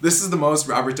this is the most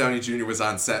Robert Downey Jr. was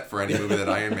on set for any movie that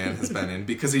Iron Man has been in,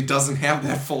 because he doesn't have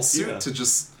that full suit to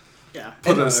just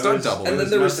put a stunt double. And then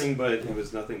there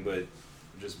was nothing but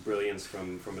just brilliance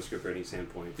from a script writing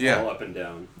standpoint, all up and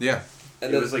down. Yeah,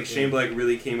 and it was like Shane Black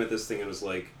really came at this thing and was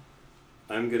like,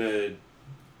 I'm gonna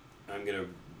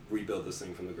rebuild this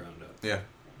thing from the ground up. Yeah.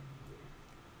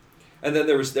 And then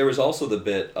there was also the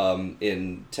bit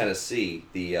in Tennessee,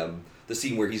 the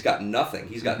scene where he's got nothing,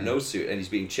 he's got no suit, and he's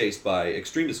being chased by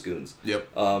extremist goons. Yep.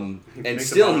 And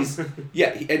still he's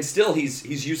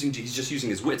just using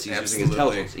his wits, he's using his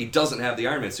intelligence. He doesn't have the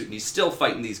Iron Man suit, and he's still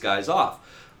fighting these guys off.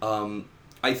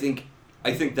 I think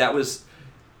that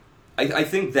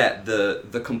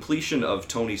the completion of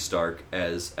Tony Stark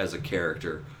as a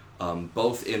character,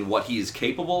 both in what he is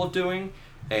capable of doing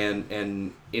and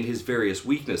in his various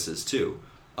weaknesses too,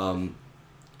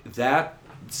 that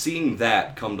seeing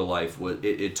that come to life,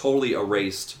 it totally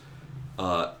erased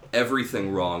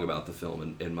everything wrong about the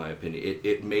film. In my opinion,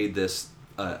 it made this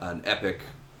an epic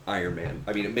Iron Man.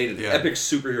 I mean, it made an epic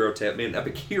superhero tale, made an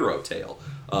epic hero tale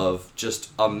of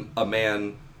just a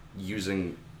man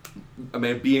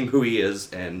being who he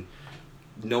is and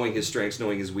knowing his strengths,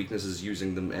 knowing his weaknesses,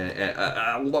 using them.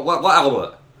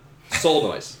 Soul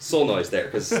noise there,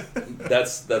 because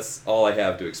that's all I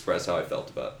have to express how I felt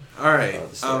about. All right,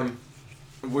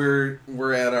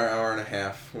 we're at our hour and a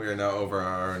half. We are now over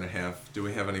our hour and a half. Do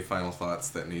we have any final thoughts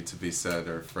that need to be said,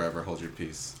 or forever hold your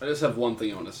peace? I just have one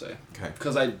thing I want to say. Okay.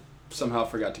 Because I somehow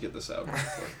forgot to get this out.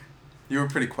 You were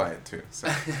pretty quiet too. So.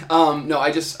 No,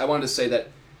 I wanted to say that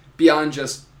beyond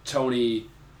just Tony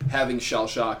having shell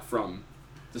shock from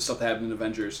the stuff that happened in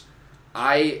Avengers,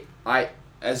 I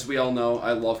as we all know,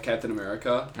 I love Captain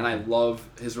America, and I love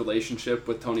his relationship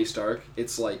with Tony Stark.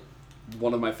 It's like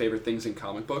one of my favorite things in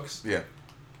comic books. Yeah.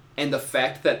 And the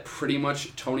fact that pretty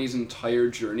much Tony's entire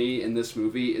journey in this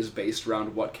movie is based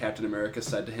around what Captain America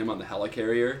said to him on the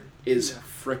helicarrier is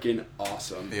freaking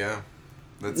awesome. Yeah.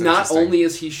 That's Not only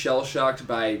is he shell-shocked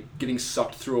by getting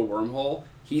sucked through a wormhole,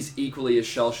 he's equally as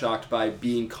shell-shocked by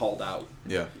being called out.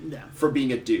 Yeah. For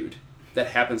being a dude that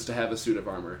happens to have a suit of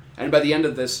armor. And by the end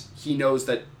of this, he knows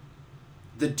that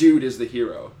the dude is the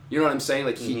hero. You know what I'm saying?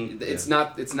 Like it's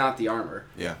not the armor.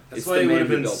 Yeah. It's the man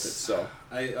who built it. So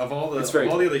of all the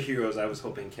other heroes, I was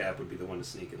hoping Cap would be the one to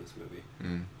sneak in this movie.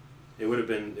 Mm. It would have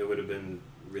been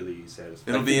really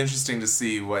satisfying. It'll be interesting to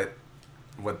see what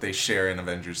they share in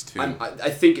Avengers 2. I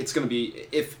think it's going to be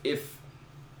I think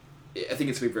it's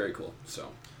going to be very cool. So.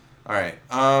 All right.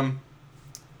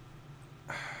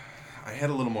 I had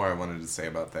a little more I wanted to say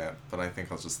about that, but I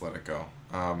think I'll just let it go.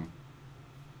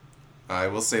 I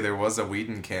will say there was a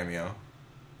Whedon cameo.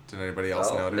 Did anybody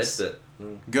else notice? Missed it.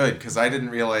 Good, because I didn't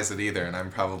realize it either, and I'm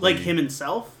probably... Like him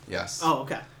himself? Yes. Oh,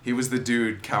 okay. He was the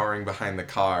dude cowering behind the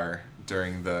car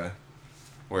during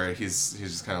where he's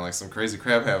just kind of like, some crazy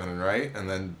crap happening, right? And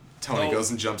then Tony goes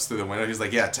and jumps through the window. He's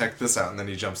like, yeah, check this out, and then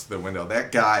he jumps through the window.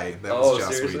 That guy, that was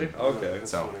Joss seriously? Whedon. Okay.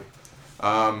 So,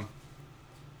 all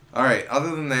right,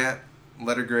 other than that,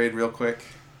 letter grade real quick.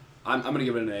 I'm going to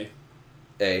give it an A.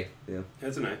 A, yeah.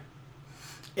 That's an A.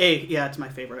 A, yeah, it's my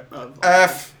favorite.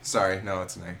 F. Sorry, no,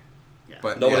 it's an A. Yeah.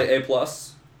 But Nobody A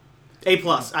plus. A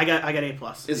plus. I got A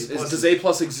plus. Does A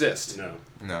plus exist?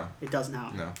 No. It does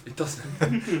now. No. It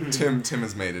doesn't. Tim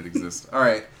has made it exist. All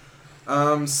right.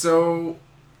 So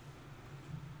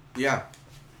yeah,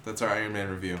 that's our Iron Man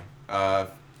review.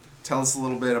 Tell us a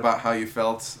little bit about how you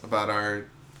felt about our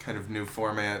kind of new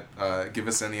format. Give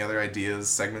us any other ideas,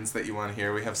 segments that you want to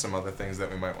hear. We have some other things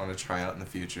that we might want to try out in the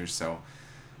future. So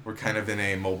we're kind of in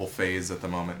a mobile phase at the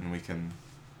moment, and we can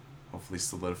hopefully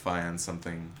solidify on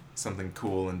something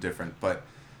cool and different. But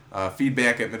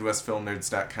feedback at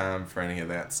MidwestFilmNerds.com for any of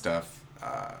that stuff.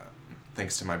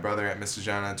 Thanks to my brother at Mr.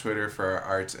 John on Twitter for our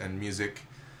art and music.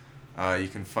 You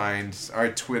can find our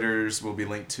Twitters will be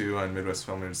linked to on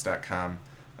MidwestFilmNerds.com.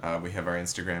 We have our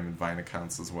Instagram and Vine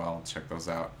accounts as well. Check those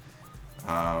out.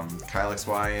 Kyle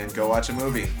XY, and go watch a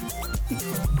movie.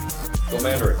 Go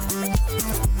Mandarin.